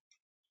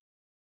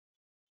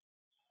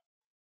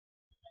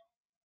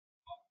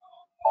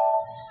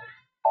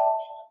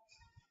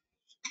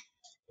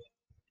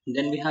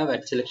 Then we have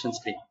at selection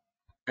screen.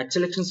 At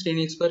selection screen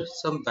is for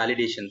some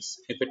validations,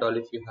 if at all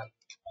if you have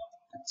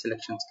at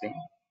selection screen.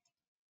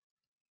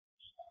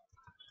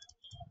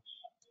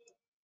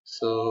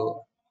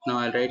 So now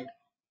I'll write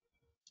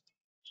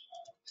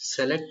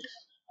select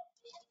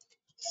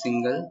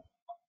single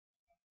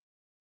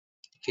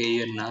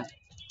KNR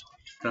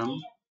from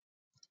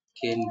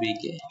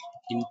KNBK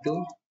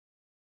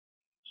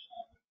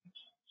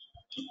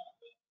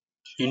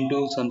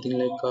into something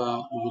like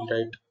we'll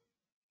write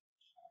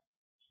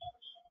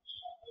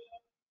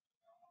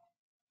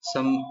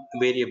some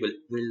variable.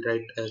 We'll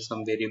write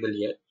some variable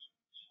here.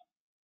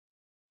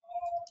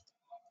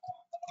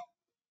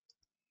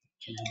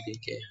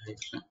 KNBK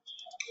hyphen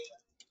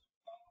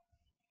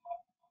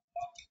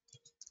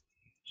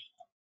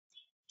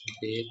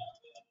where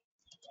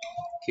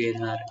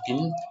KNR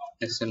in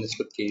S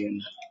underscore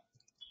KNR.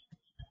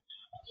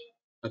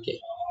 Okay.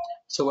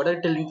 So what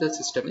I'm telling the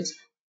system is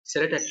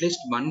select at least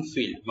one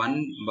field,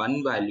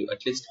 one value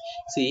at least.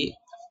 See,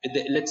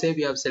 let's say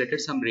we have selected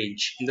some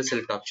range in the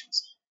select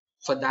options.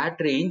 For that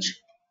range,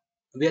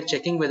 we are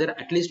checking whether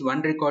at least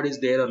one record is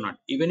there or not.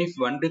 Even if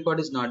one record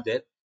is not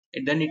there,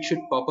 then it should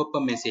pop up a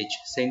message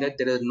saying that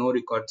there are no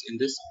records in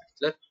this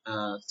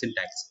particular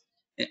syntax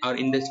or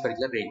in this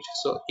particular range.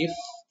 So if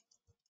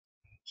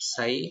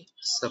psi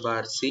sub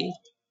rc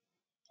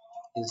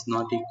is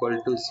not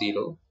equal to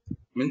 0,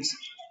 means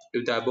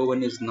if the above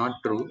one is not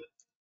true,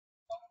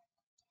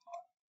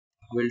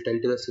 we'll tell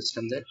to the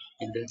system that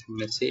in the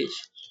message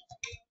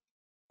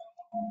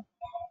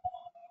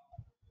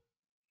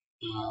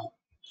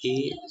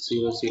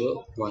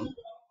A001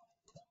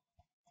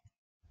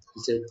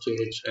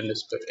 ZJH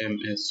underscore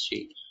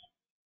MSG.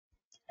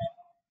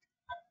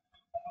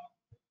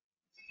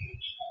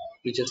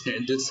 We just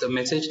need this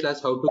message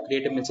class, how to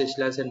create a message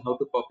class and how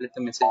to populate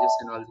the messages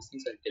and all these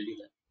things. I'll tell you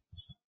that.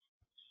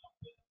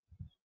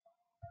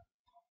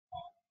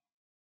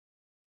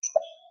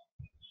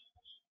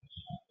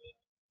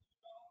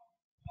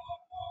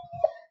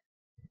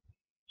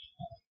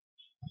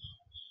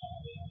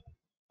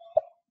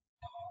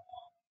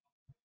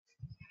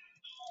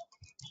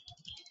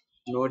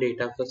 No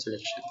data for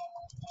selection.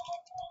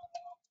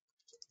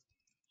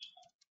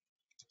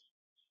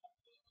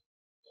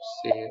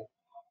 Save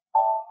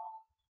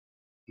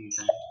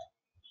that.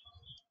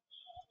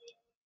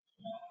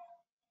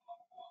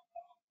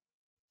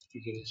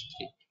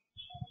 History.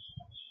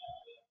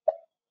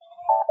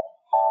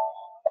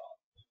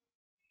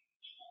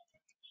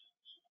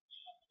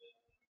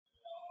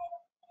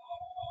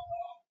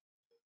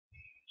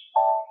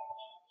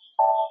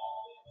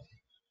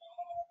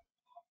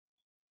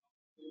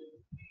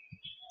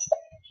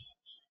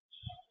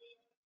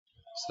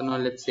 So now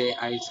let's say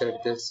I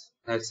select this.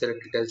 I select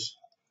it as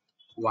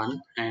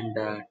 1 and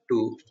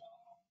 2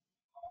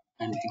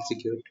 and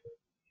execute.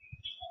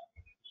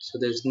 So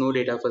there's no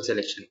data for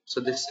selection.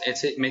 So this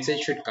message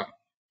should come.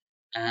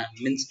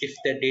 Means if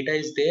the data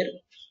is there,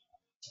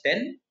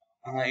 then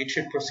it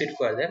should proceed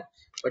further.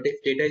 But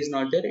if data is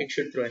not there, it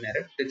should throw an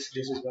error. This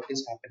is what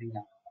is happening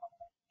now.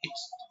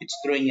 It's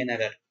throwing an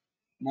error.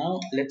 Now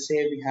let's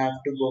say we have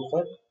to go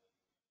for,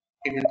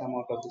 it will come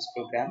out of this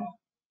program.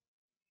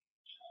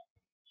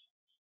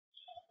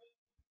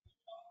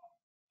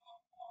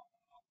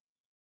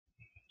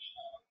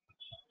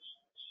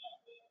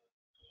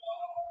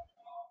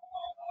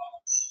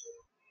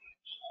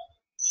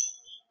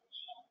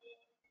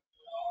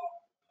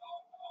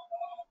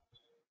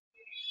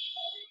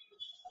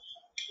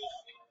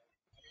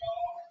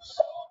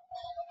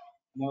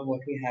 Now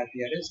what we have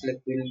here is,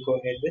 we'll go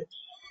ahead with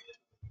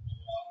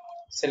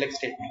select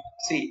statement.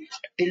 See,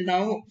 till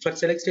now for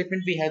select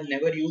statement we have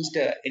never used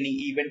any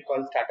event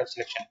called startup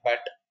selection. But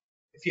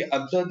if you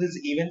observe this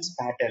events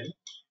pattern,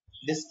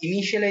 this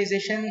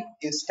initialization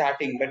is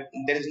starting, but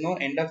there is no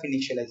end of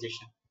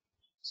initialization.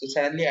 So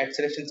suddenly at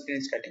selection screen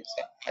is starting.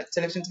 So at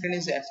selection screen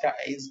is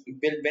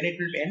will when it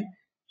will end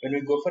when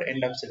we go for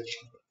end of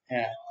selection.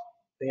 Yeah,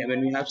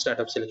 when we have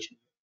startup selection.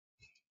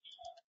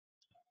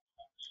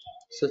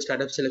 So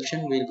startup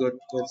selection we'll go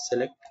with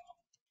select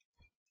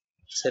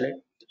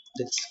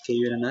this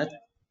KUNR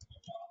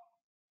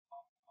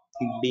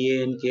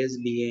BANKS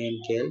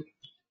BANKL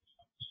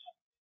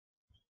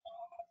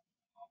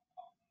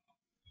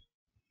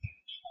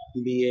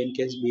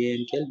BANKS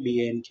BANKL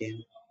BANKN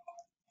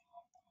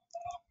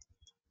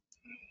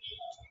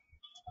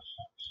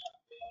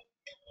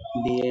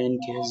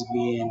BANKS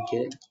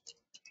BANKL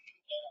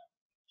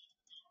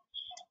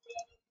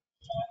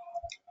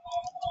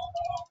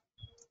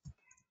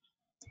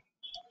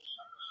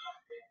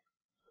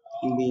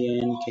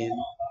BANKN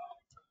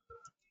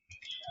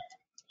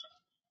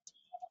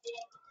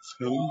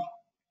from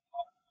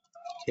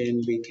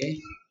KNBK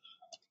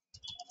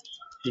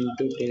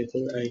into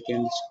table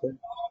icon score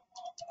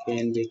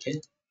KNBK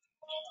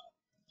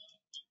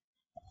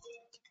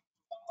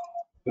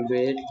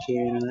where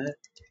KNR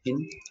in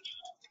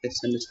S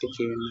underscore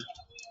KNR.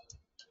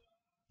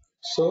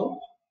 So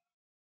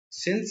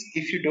since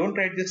if you don't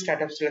write the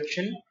startup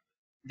selection,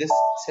 this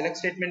select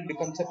statement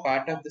becomes a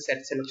part of the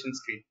set selection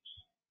screen.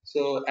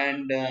 So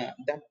and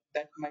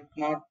that might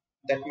not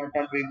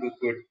be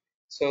good.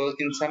 So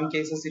in some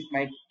cases it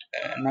might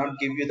not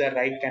give you the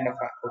right kind of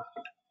output,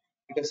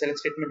 because select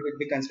statement will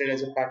be considered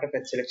as a part of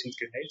that selection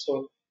screen, right?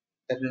 So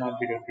that will not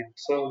be good.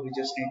 So we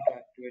just need to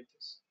activate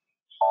this.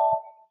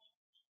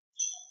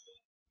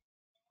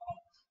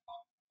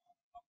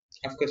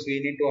 Of course, we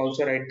need to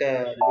also write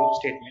the loop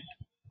statement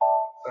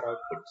for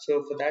output.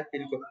 So for that,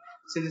 we'll go.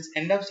 So this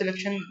end of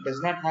selection does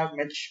not have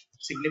much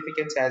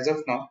significance as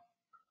of now.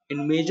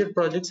 In major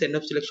projects, end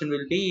of selection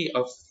will be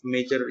of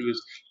major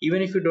use.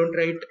 Even if you don't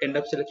write end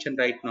of selection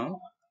right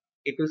now,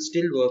 it will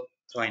still work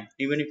fine.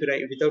 Even if you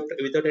write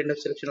without end of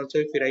selection, also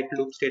if you write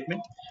loop statement,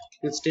 it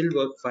will still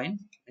work fine.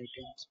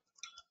 Items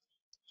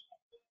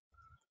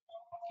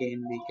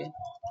KNBK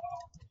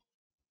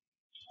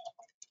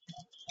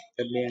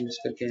W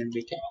underscore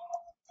KNBK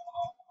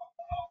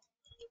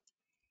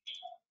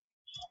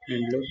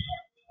and loop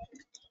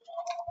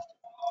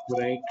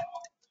write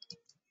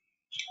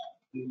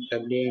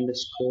W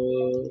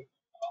underscore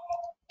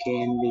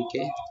KNBK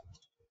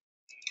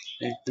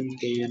hyphen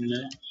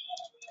KNR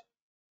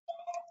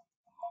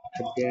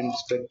W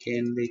underscore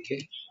KNBK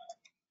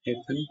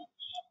hyphen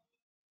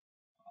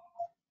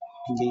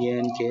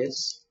BNKS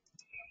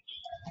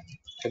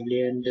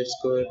W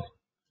underscore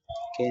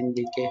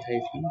KNBK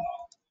hyphen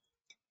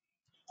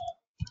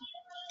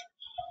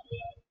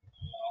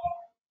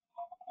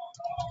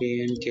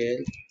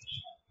BNKL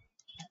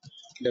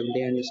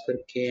W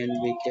underscore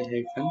KNBK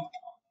hyphen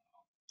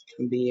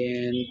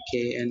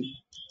BNKN.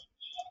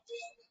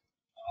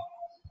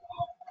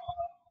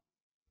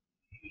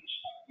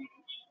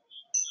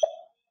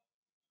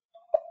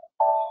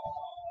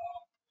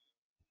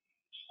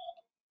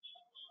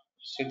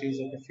 So these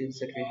are the fields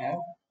that we have.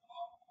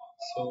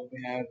 So we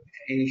have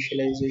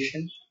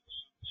initialization,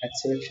 at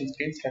selection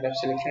screen, startup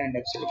selection, and end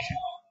of selection.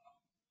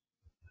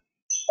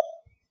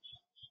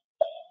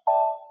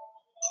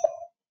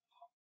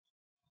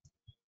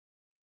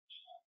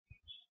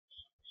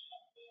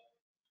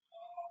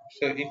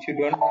 So if you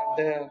don't have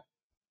the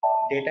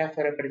data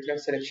for a particular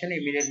selection,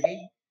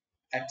 immediately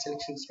at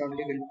selections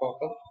only will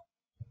pop up.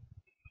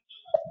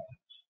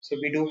 So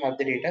we do have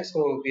the data,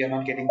 so we are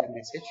not getting the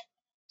message.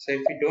 So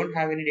if we don't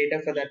have any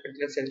data for that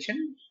particular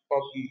selection,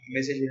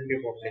 message will be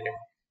populated.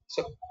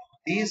 So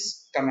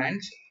these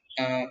commands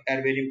are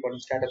very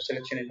important: start of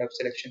selection, end of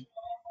selection,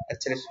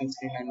 at selection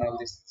screen, and all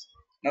these things.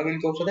 Now we'll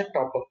go for the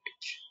top of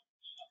page.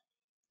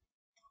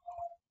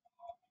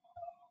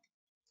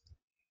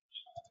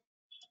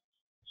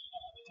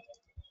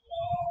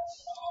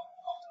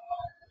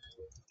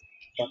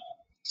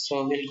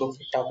 So we'll go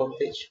for top of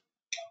page,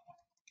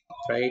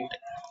 right?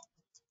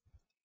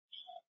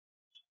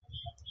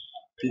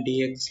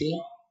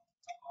 DXC,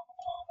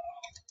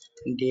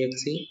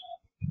 DXC,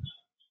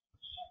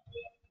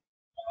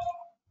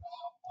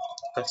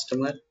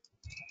 customer,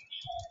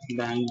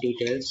 bank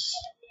details.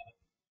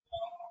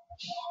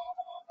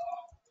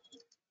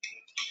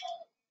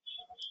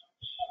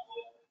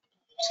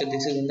 So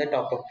this is in the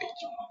top of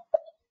page.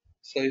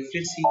 So if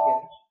you see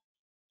here,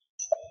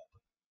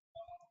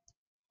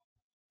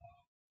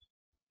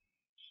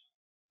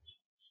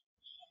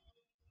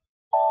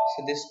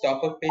 so this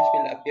top of page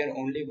will appear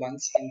only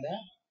once in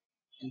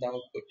the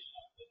output.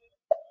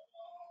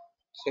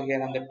 So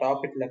here on the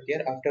top it will appear.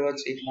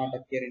 Afterwards, it will not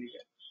appear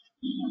anywhere.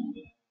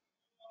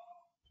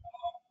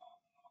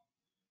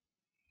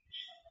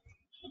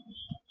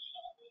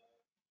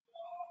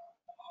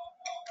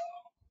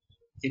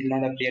 It will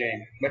not appear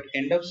anywhere. But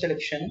end of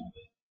selection,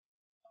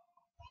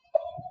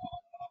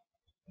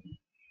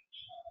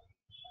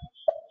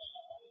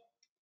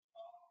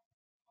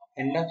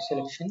 end of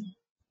selection,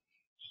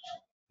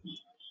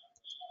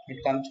 it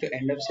comes to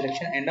end of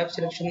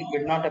selection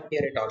will not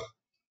appear at all.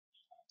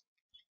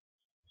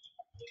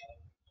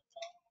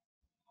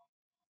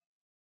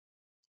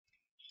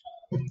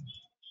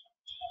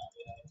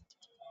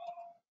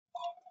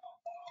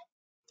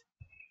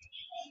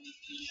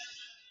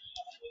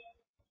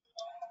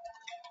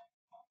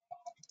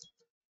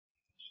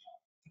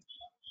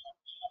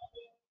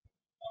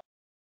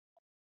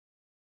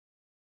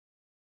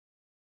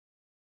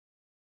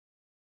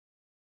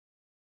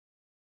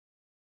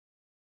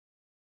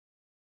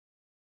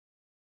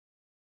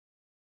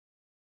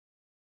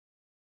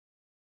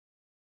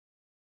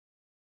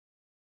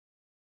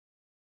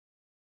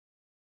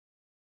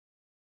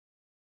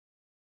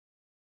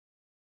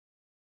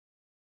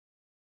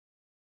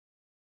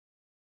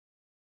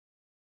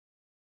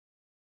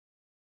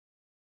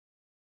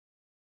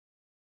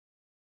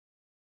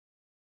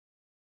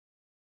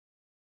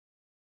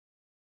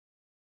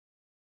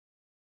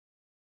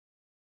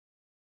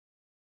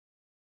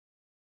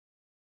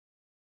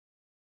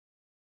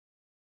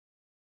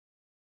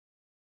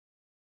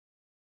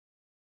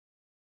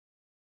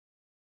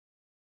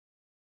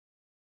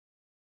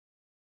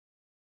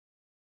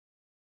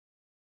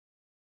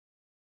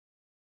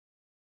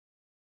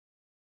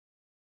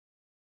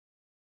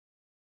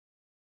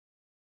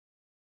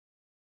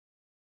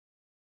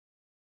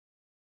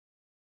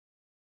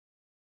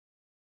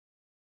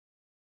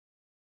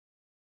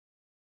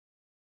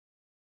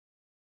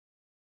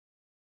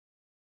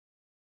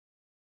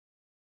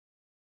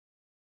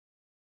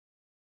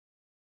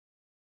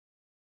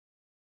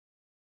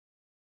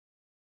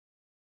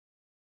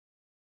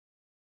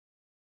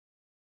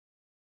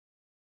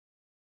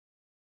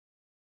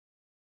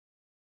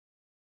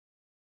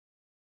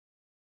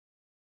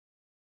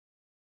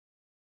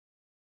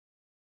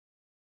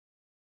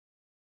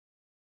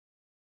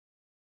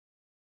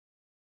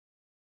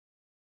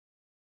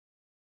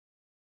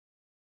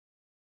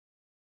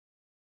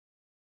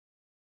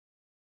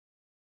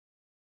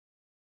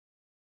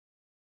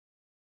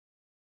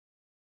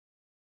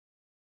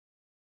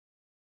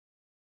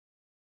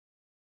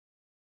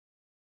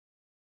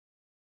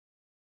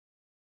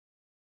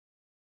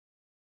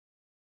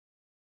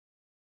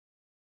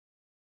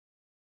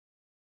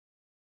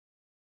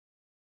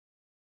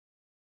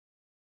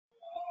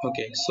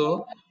 Okay,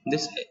 so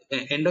this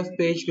end of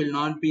page will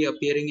not be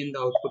appearing in the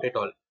output at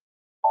all.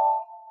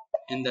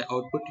 In the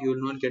output, you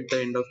will not get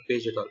the end of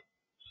page at all.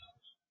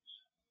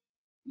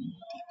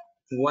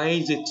 Why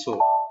is it so?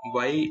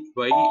 Why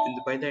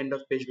the end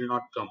of page will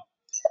not come?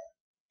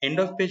 End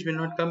of page will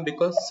not come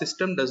because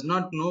system does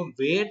not know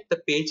where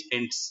the page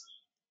ends.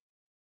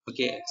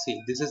 Okay,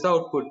 see, this is the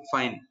output,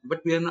 fine,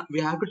 but we are not, we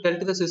have to tell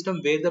to the system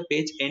where the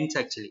page ends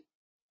actually.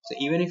 So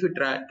even if you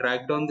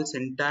drag down this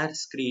entire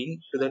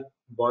screen to the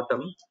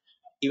bottom,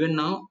 even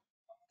now,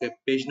 okay,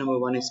 page number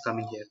 1 is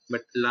coming here,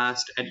 but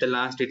at the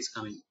last it's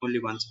coming only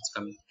once, it's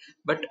coming.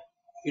 But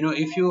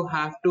if you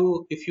have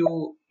to, if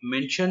you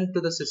mention to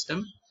the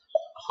system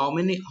how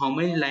many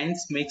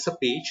lines makes a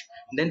page,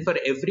 then for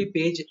every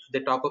page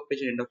the top of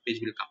page and end of page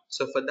will come.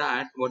 So for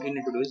that, what you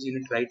need to do is you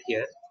need to write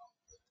here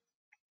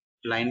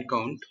line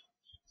count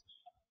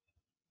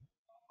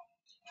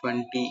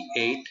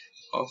 28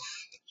 of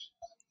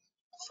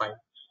 5.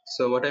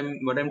 So what I'm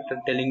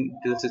telling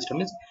to the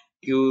system is,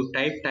 you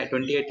type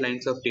 28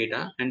 lines of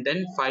data, and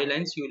then 5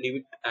 lines you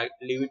leave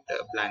it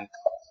blank.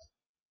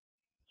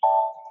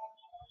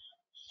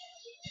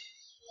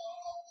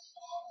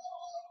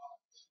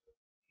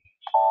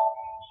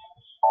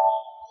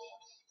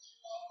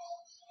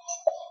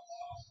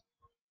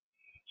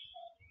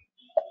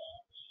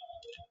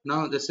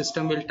 Now the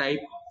system will type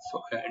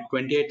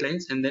 28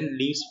 lines and then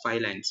leaves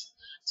 5 lines.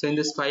 So in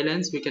this 5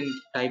 lines we can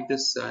type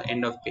this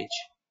end of page.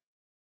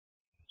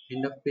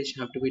 End of page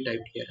have to be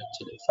typed here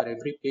actually. For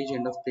every page,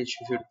 end of page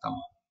should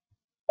come.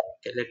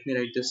 Okay, let me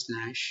write this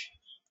slash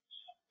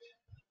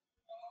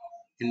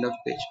end of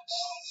page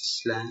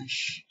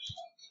slash,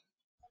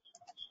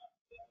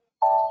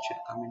 it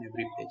should come in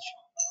every page.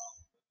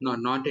 No,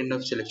 not end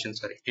of selection,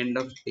 sorry, end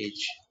of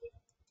page.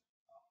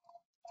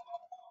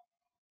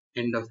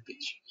 End of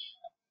page,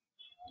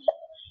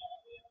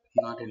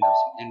 not end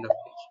of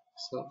page.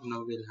 So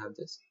now we'll have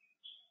this.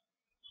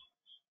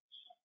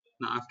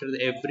 Now after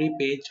every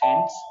page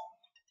ends,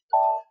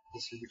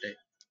 this will be typed.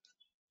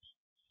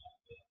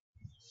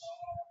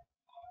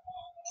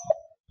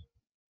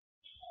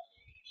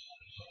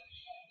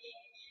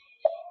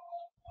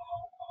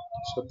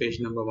 So page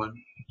number 1,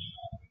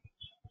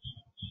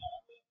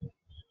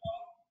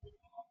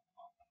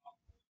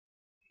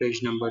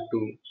 page number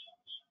 2,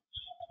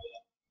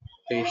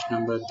 page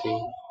number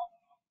 3,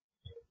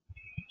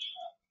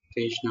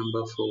 page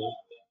number 4.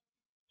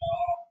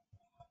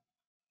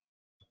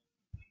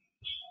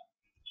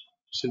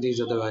 So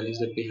these are the values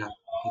that we have.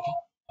 Okay,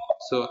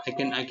 so I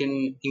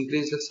can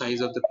increase the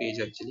size of the page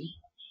actually.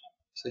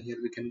 So here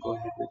we can go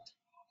ahead with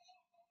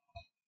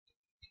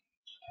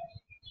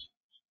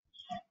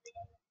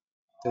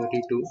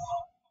 32.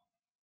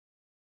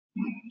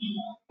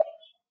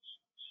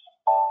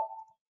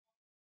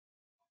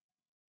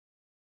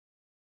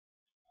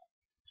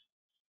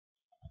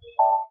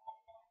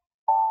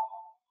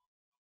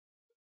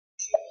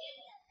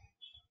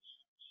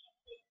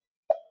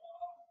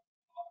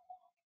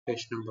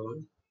 Page number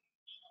 1.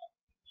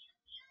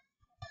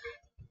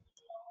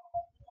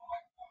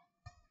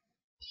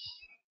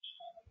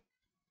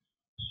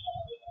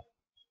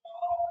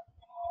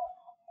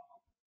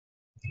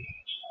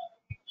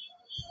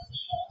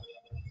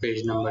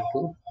 Page number 2.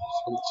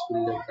 So let's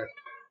fill that.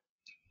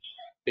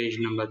 Page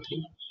number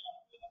 3.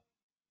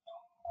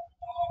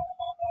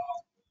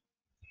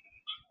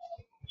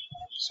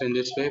 So in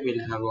this way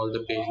we'll have all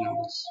the page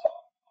numbers.